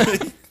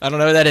face. I don't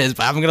know who that is,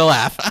 but I'm gonna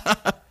laugh.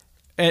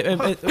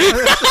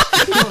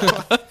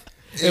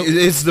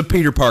 It's the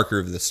Peter Parker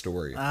of this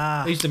story.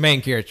 He's the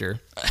main character.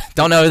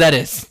 Don't know who that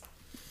is.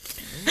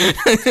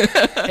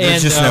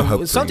 And just no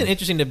hope for something you.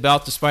 interesting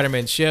about the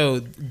Spider-Man show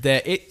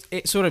that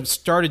it sort of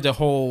started the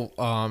whole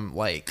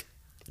like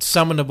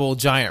summonable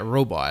giant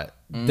robot.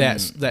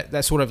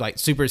 That sort of like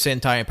Super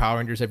Sentai and Power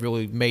Rangers have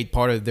really made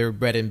part of their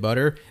bread and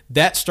butter.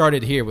 That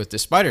started here with the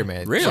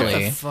Spider-Man.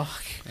 Really?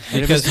 Fuck.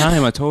 Ahead of his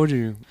time, I told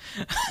you.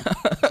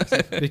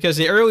 Because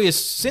the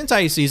earliest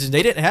Sentai seasons,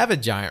 they didn't have a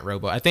giant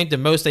robot. I think the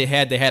most they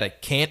had a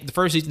the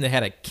first season they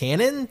had a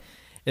cannon.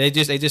 They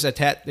just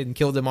attacked and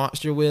killed the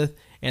monster with.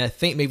 And I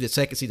think maybe the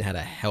second season had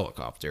a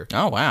helicopter.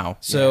 Oh wow.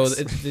 So Yes.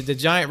 the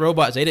giant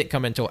robots, they didn't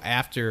come until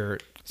after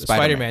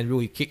Spider-Man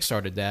really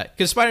kickstarted that.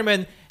 Because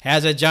Spider-Man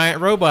has a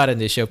giant robot in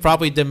this show.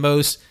 Probably the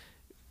most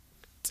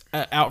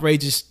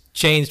outrageous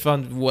change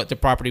from what the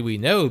property we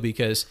know,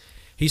 because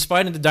he's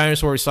fighting the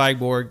dinosaur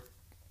Cyborg.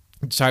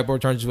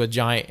 Cyborg turns into a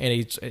giant,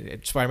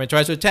 and Spider-Man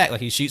tries to attack.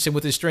 Like, he shoots him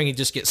with his string. He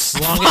just gets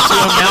slung into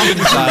a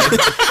mountainside.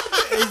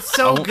 It's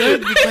so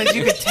good because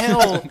you could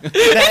tell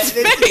that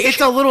it's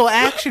a little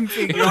action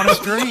figure on a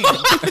string.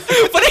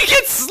 But he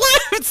gets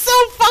slammed so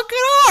fucking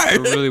I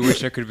hard. really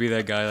wish I could be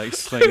that guy, like,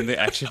 slaying the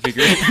action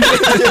figure.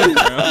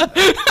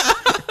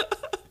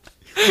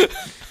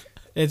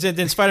 And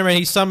then Spider-Man,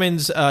 he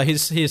summons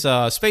his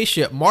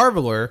spaceship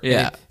Marveler.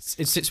 Yeah. And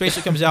its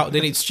spaceship comes out.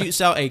 Then it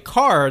shoots out a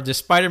car, the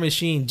Spider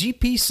Machine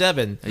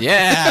GP7.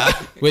 Yeah.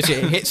 Which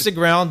it hits the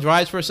ground,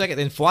 drives for a second,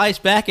 then flies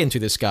back into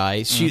the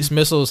sky, shoots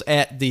missiles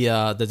at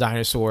the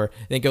dinosaur,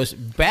 then goes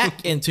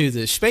back into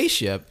the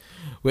spaceship,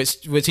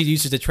 which he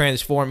uses to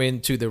transform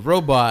into the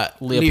robot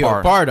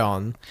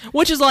Leopardon.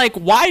 Which is like,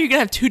 why are you gonna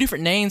have two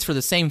different names for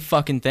the same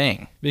fucking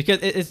thing? Because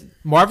it's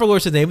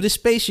Marveler's the name of the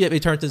spaceship.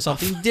 It turns into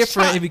something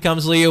different. It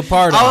becomes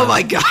Leopardon. Oh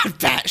my god,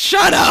 Pat,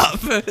 shut up!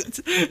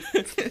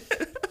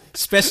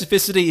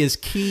 Specificity is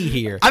key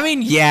here. I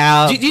mean,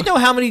 yeah. Do you know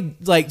how many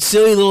like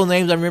silly little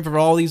names I remember for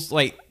all these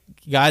like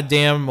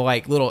goddamn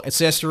like little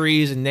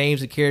accessories and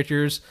names of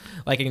characters?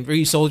 Like in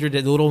Ryu Soldier,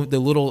 the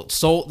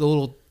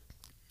little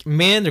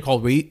men, they're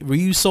called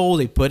Ryu Soul.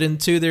 They put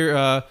into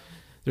their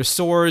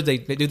swords. They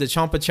do the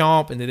chompa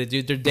chomp, and then they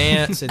do their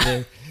dance, and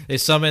then they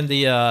summon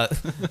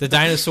the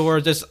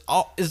dinosaur. There's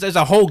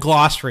a whole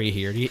glossary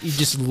here. You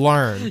just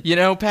learn. You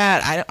know,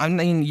 Pat, I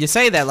mean, you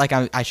say that like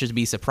I should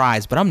be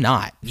surprised, but I'm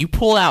not. You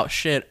pull out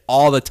shit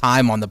all the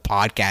time on the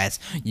podcast,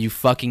 you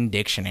fucking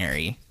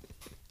dictionary.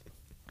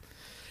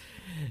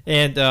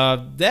 And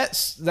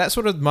that's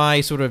sort of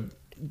my sort of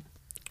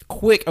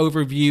quick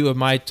overview of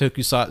my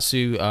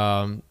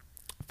tokusatsu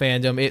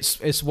fandom.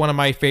 It's one of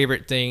my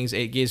favorite things.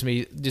 It gives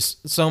me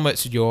just so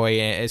much joy,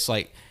 and it's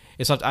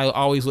something I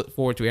always look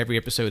forward to every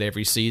episode,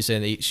 every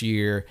season, each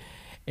year,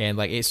 and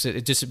like it's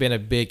just been a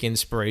big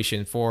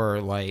inspiration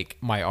for like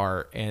my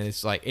art, and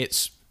it's like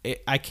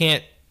I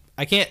can't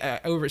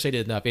overstate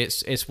it enough.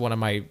 It's one of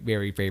my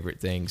very favorite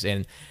things,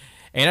 and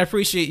I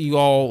appreciate you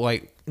all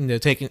like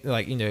taking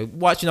like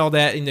watching all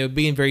that,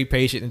 being very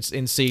patient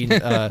and seeing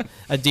a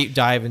deep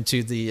dive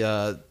into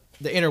the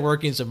inner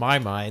workings of my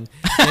mind.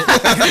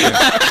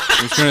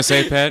 I was going to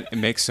say, Pat, it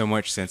makes so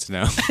much sense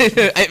now.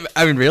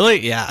 I mean, really?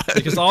 Yeah.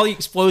 Because all the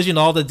explosion,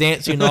 all the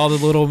dancing, all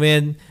the little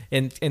men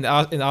in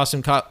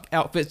awesome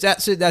outfits,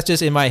 that's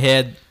just in my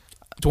head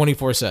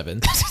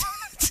 24/7.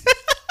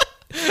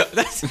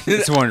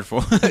 It's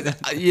wonderful.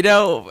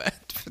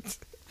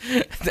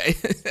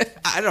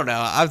 I don't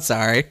know. I'm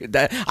sorry.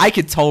 I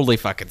could totally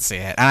fucking see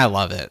it, and I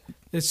love it.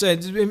 So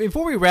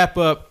before we wrap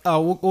up,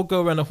 we'll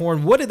go around the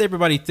horn. What did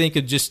everybody think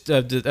of just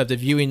of the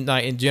viewing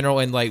night in general,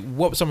 and like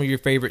what were some of your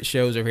favorite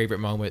shows or favorite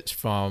moments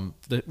from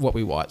what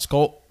we watched?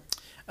 Colt?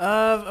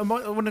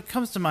 When it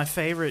comes to my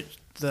favorite,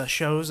 the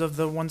shows of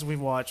the ones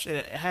we've watched,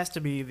 it has to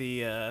be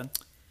the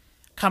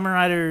Kamen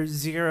Rider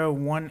 0,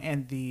 1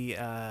 and the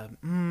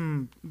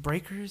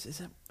Breakers. Is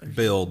that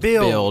Build.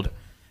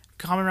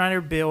 Kamen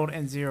Rider Build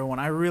and 0, 1.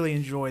 I really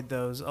enjoyed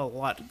those a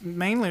lot,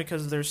 mainly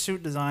because their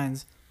suit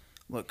designs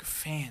look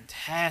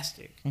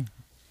fantastic, and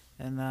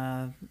it's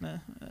my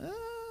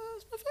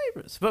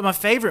favorites. But my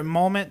favorite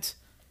moment,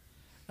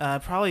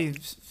 probably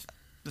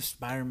the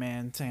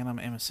Spider-Man saying I'm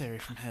an emissary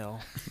from hell.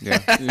 Yeah.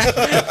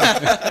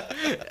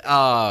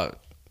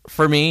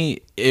 For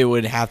me, it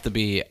would have to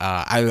be.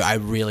 I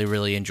really,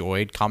 really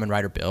enjoyed Kamen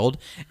Rider Build,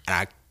 and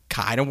I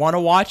kind of want to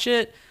watch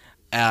it.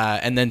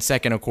 And then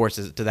second, of course,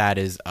 to that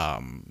is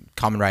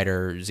Kamen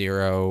Rider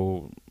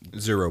 0,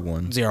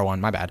 1.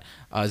 My bad.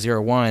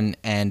 0, 1,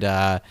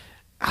 and.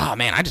 Oh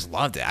man, I just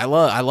loved it. I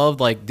loved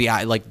like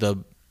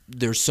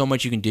there's so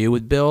much you can do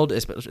with Build,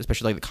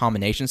 especially like the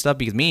combination stuff.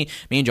 Because me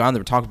and John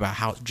were talking about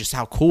how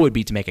cool it would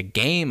be to make a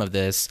game of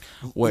this,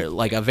 where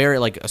like a very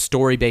like a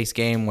story based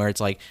game where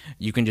it's like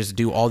you can just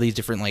do all these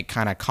different like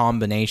kind of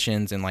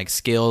combinations and like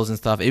skills and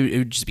stuff. It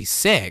would just be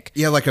sick.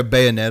 Yeah, like a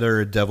Bayonetta or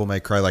a Devil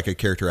May Cry, like a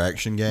character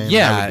action game.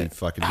 Yeah, that would be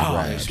fucking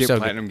rad. Get So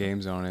Platinum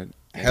Games on it.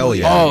 Hell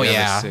yeah. Oh That'd be a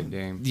yeah, sick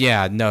game.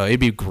 yeah. No,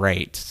 it'd be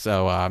great.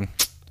 So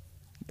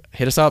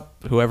hit us up,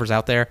 whoever's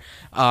out there.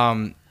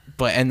 And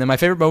then my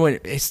favorite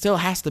moment, it still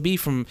has to be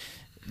from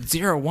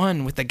 0,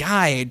 1 with the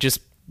guy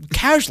just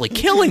casually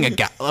killing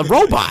a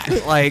robot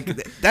like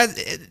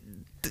that.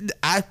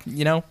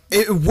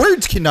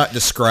 Words cannot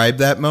describe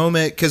that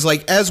moment, because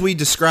like as we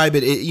describe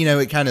it,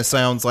 it kind of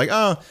sounds like,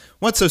 oh,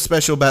 what's so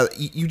special about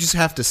it? You just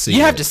have to see it.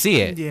 You have to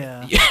see it.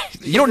 Yeah.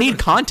 You don't need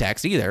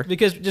context either.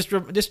 Because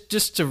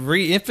just to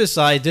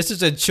re-emphasize, this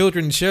is a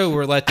children's show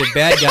where like the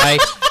bad guy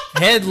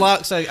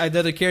headlocks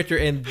another character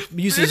and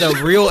uses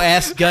a real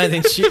ass gun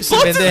and shoots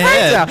him in the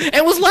head.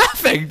 And was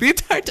laughing the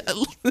entire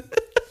time.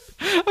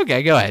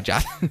 Okay, go ahead,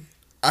 John.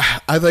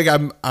 I think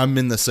I'm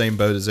in the same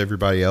boat as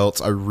everybody else.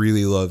 I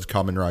really loved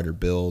Kamen Rider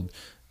Build.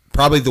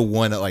 Probably the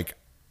one that like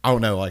I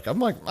don't know, like I'm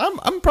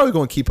probably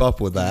going to keep up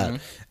with that.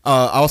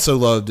 I also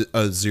loved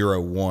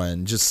 0,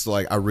 1. Just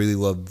like I really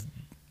loved,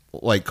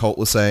 like Colt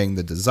was saying,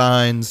 the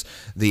designs,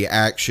 the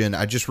action.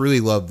 I just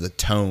really loved the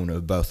tone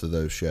of both of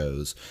those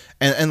shows.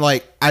 And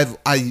like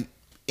I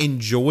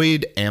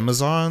enjoyed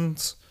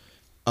Amazon's,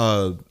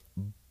 but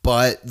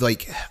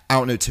like I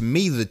don't know. To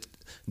me,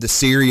 the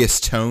serious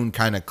tone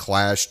kind of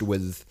clashed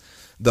with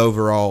the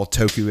overall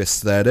Toku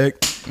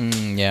aesthetic.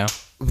 Yeah.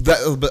 But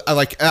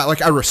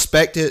I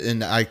respect it,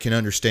 and I can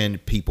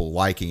understand people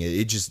liking it.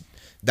 It just,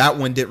 that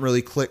one didn't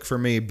really click for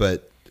me.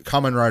 But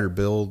Kamen Rider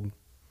Build,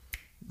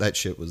 that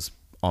shit was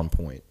on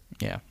point.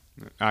 Yeah.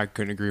 I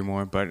couldn't agree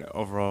more. But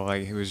overall,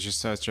 like it was just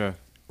such a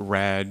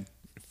rad,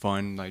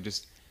 fun, like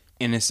just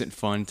innocent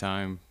fun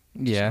time.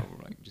 Yeah. So,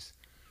 like just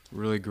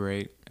really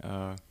great.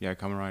 Yeah,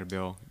 Kamen Rider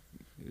Bill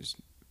is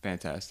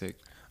fantastic.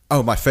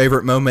 Oh, my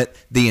favorite moment: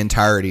 the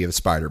entirety of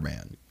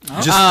Spider-Man.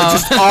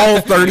 Just all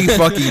 30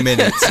 fucking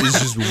minutes is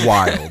just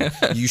wild.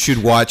 You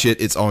should watch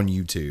it. It's on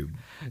YouTube.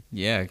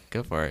 Yeah,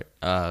 go for it.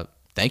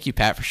 Thank you,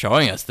 Pat, for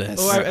showing us this.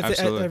 Oh, I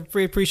Absolutely.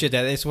 really appreciate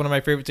that. It's one of my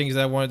favorite things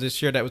that I wanted to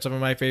share that with some of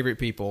my favorite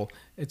people.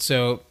 And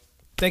so,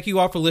 thank you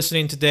all for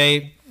listening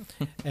today,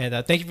 and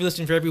thank you for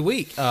listening for every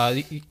week.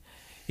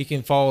 You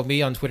can follow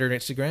me on Twitter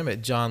and Instagram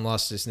at John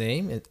Lost His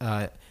Name,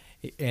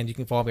 and you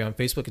can follow me on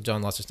Facebook at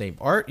John Lost His Name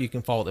Art. You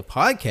can follow the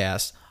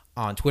podcast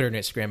on Twitter and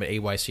Instagram at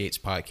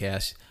AYCH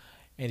Podcast,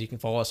 and you can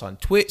follow us on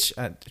Twitch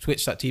at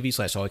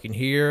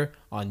twitch.tv/allyoucanhear,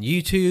 on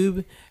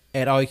YouTube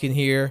at All You Can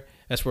Hear.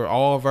 That's where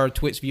all of our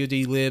Twitch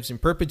VOD lives in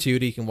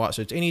perpetuity. You can watch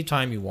it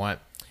anytime you want.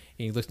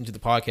 You can listen to the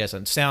podcast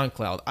on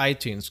SoundCloud,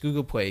 iTunes,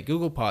 Google Play,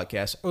 Google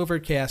Podcasts,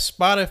 Overcast,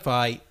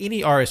 Spotify,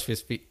 any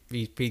RSS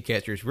feed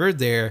catchers. We're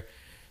there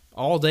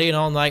all day and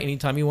all night,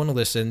 anytime you want to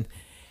listen.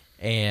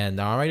 And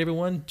all right,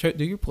 everyone, do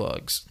your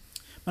plugs.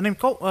 My name's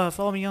Colt.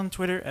 Follow me on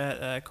Twitter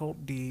at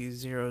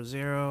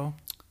ColtD00.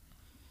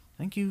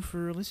 Thank you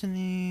for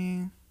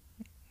listening.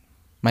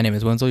 My name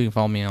is Winslow. You can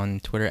follow me on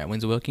Twitter at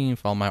Winslow Wilkie. You can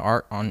follow my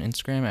art on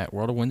Instagram at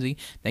World of Winsy.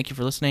 Thank you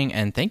for listening,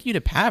 and thank you to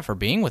Pat for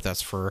being with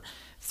us for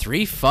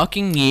 3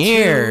 fucking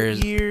years.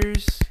 2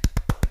 years.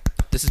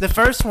 This is The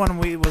first one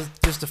was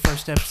just the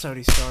first episode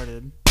he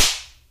started.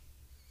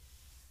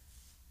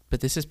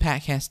 But this is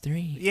Patcast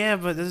 3. Yeah,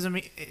 but doesn't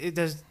mean it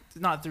does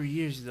not 3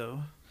 years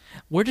though.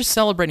 We're just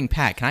celebrating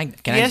Pat. Can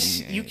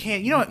Yes, I? you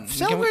can. You know what?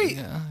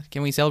 Celebrate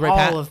Can we celebrate all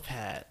Pat? of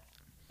Pat.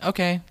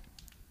 Okay.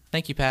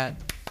 Thank you, Pat.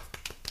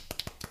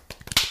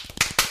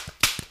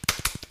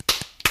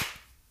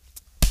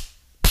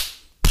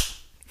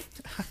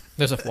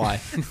 There's a fly.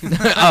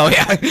 Oh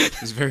yeah.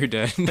 It's very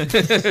dead.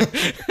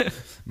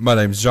 My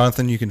name's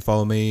Jonathan. You can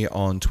follow me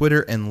on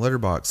Twitter and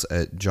Letterboxd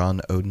at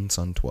John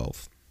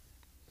Odinson12.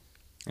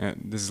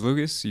 This is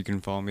Lucas. You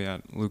can follow me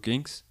at Luke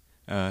Inks.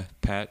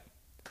 Pat,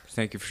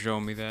 thank you for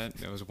showing me that.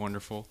 That was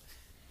wonderful.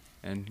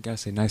 And gotta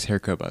say, nice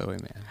haircut, by the way,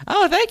 man.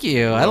 Oh, thank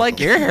you. I like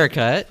your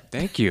haircut,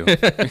 Thank you.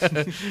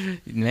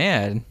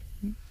 man.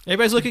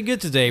 Everybody's looking good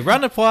today.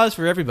 Round of applause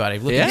for everybody.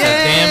 Looking Yeah. so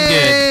damn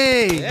good.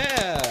 Hey,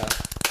 Yeah.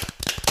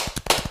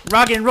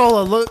 rock and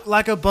roller look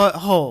like a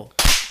butthole.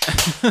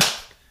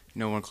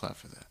 No one clap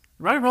for that.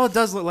 Rock and roller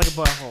does look like a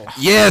butthole.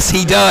 Yes,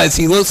 he does.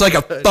 He looks like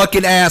a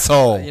fucking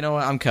asshole. You know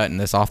what? I'm cutting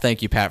this off.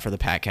 Thank you, Pat, for the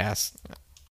Patcast.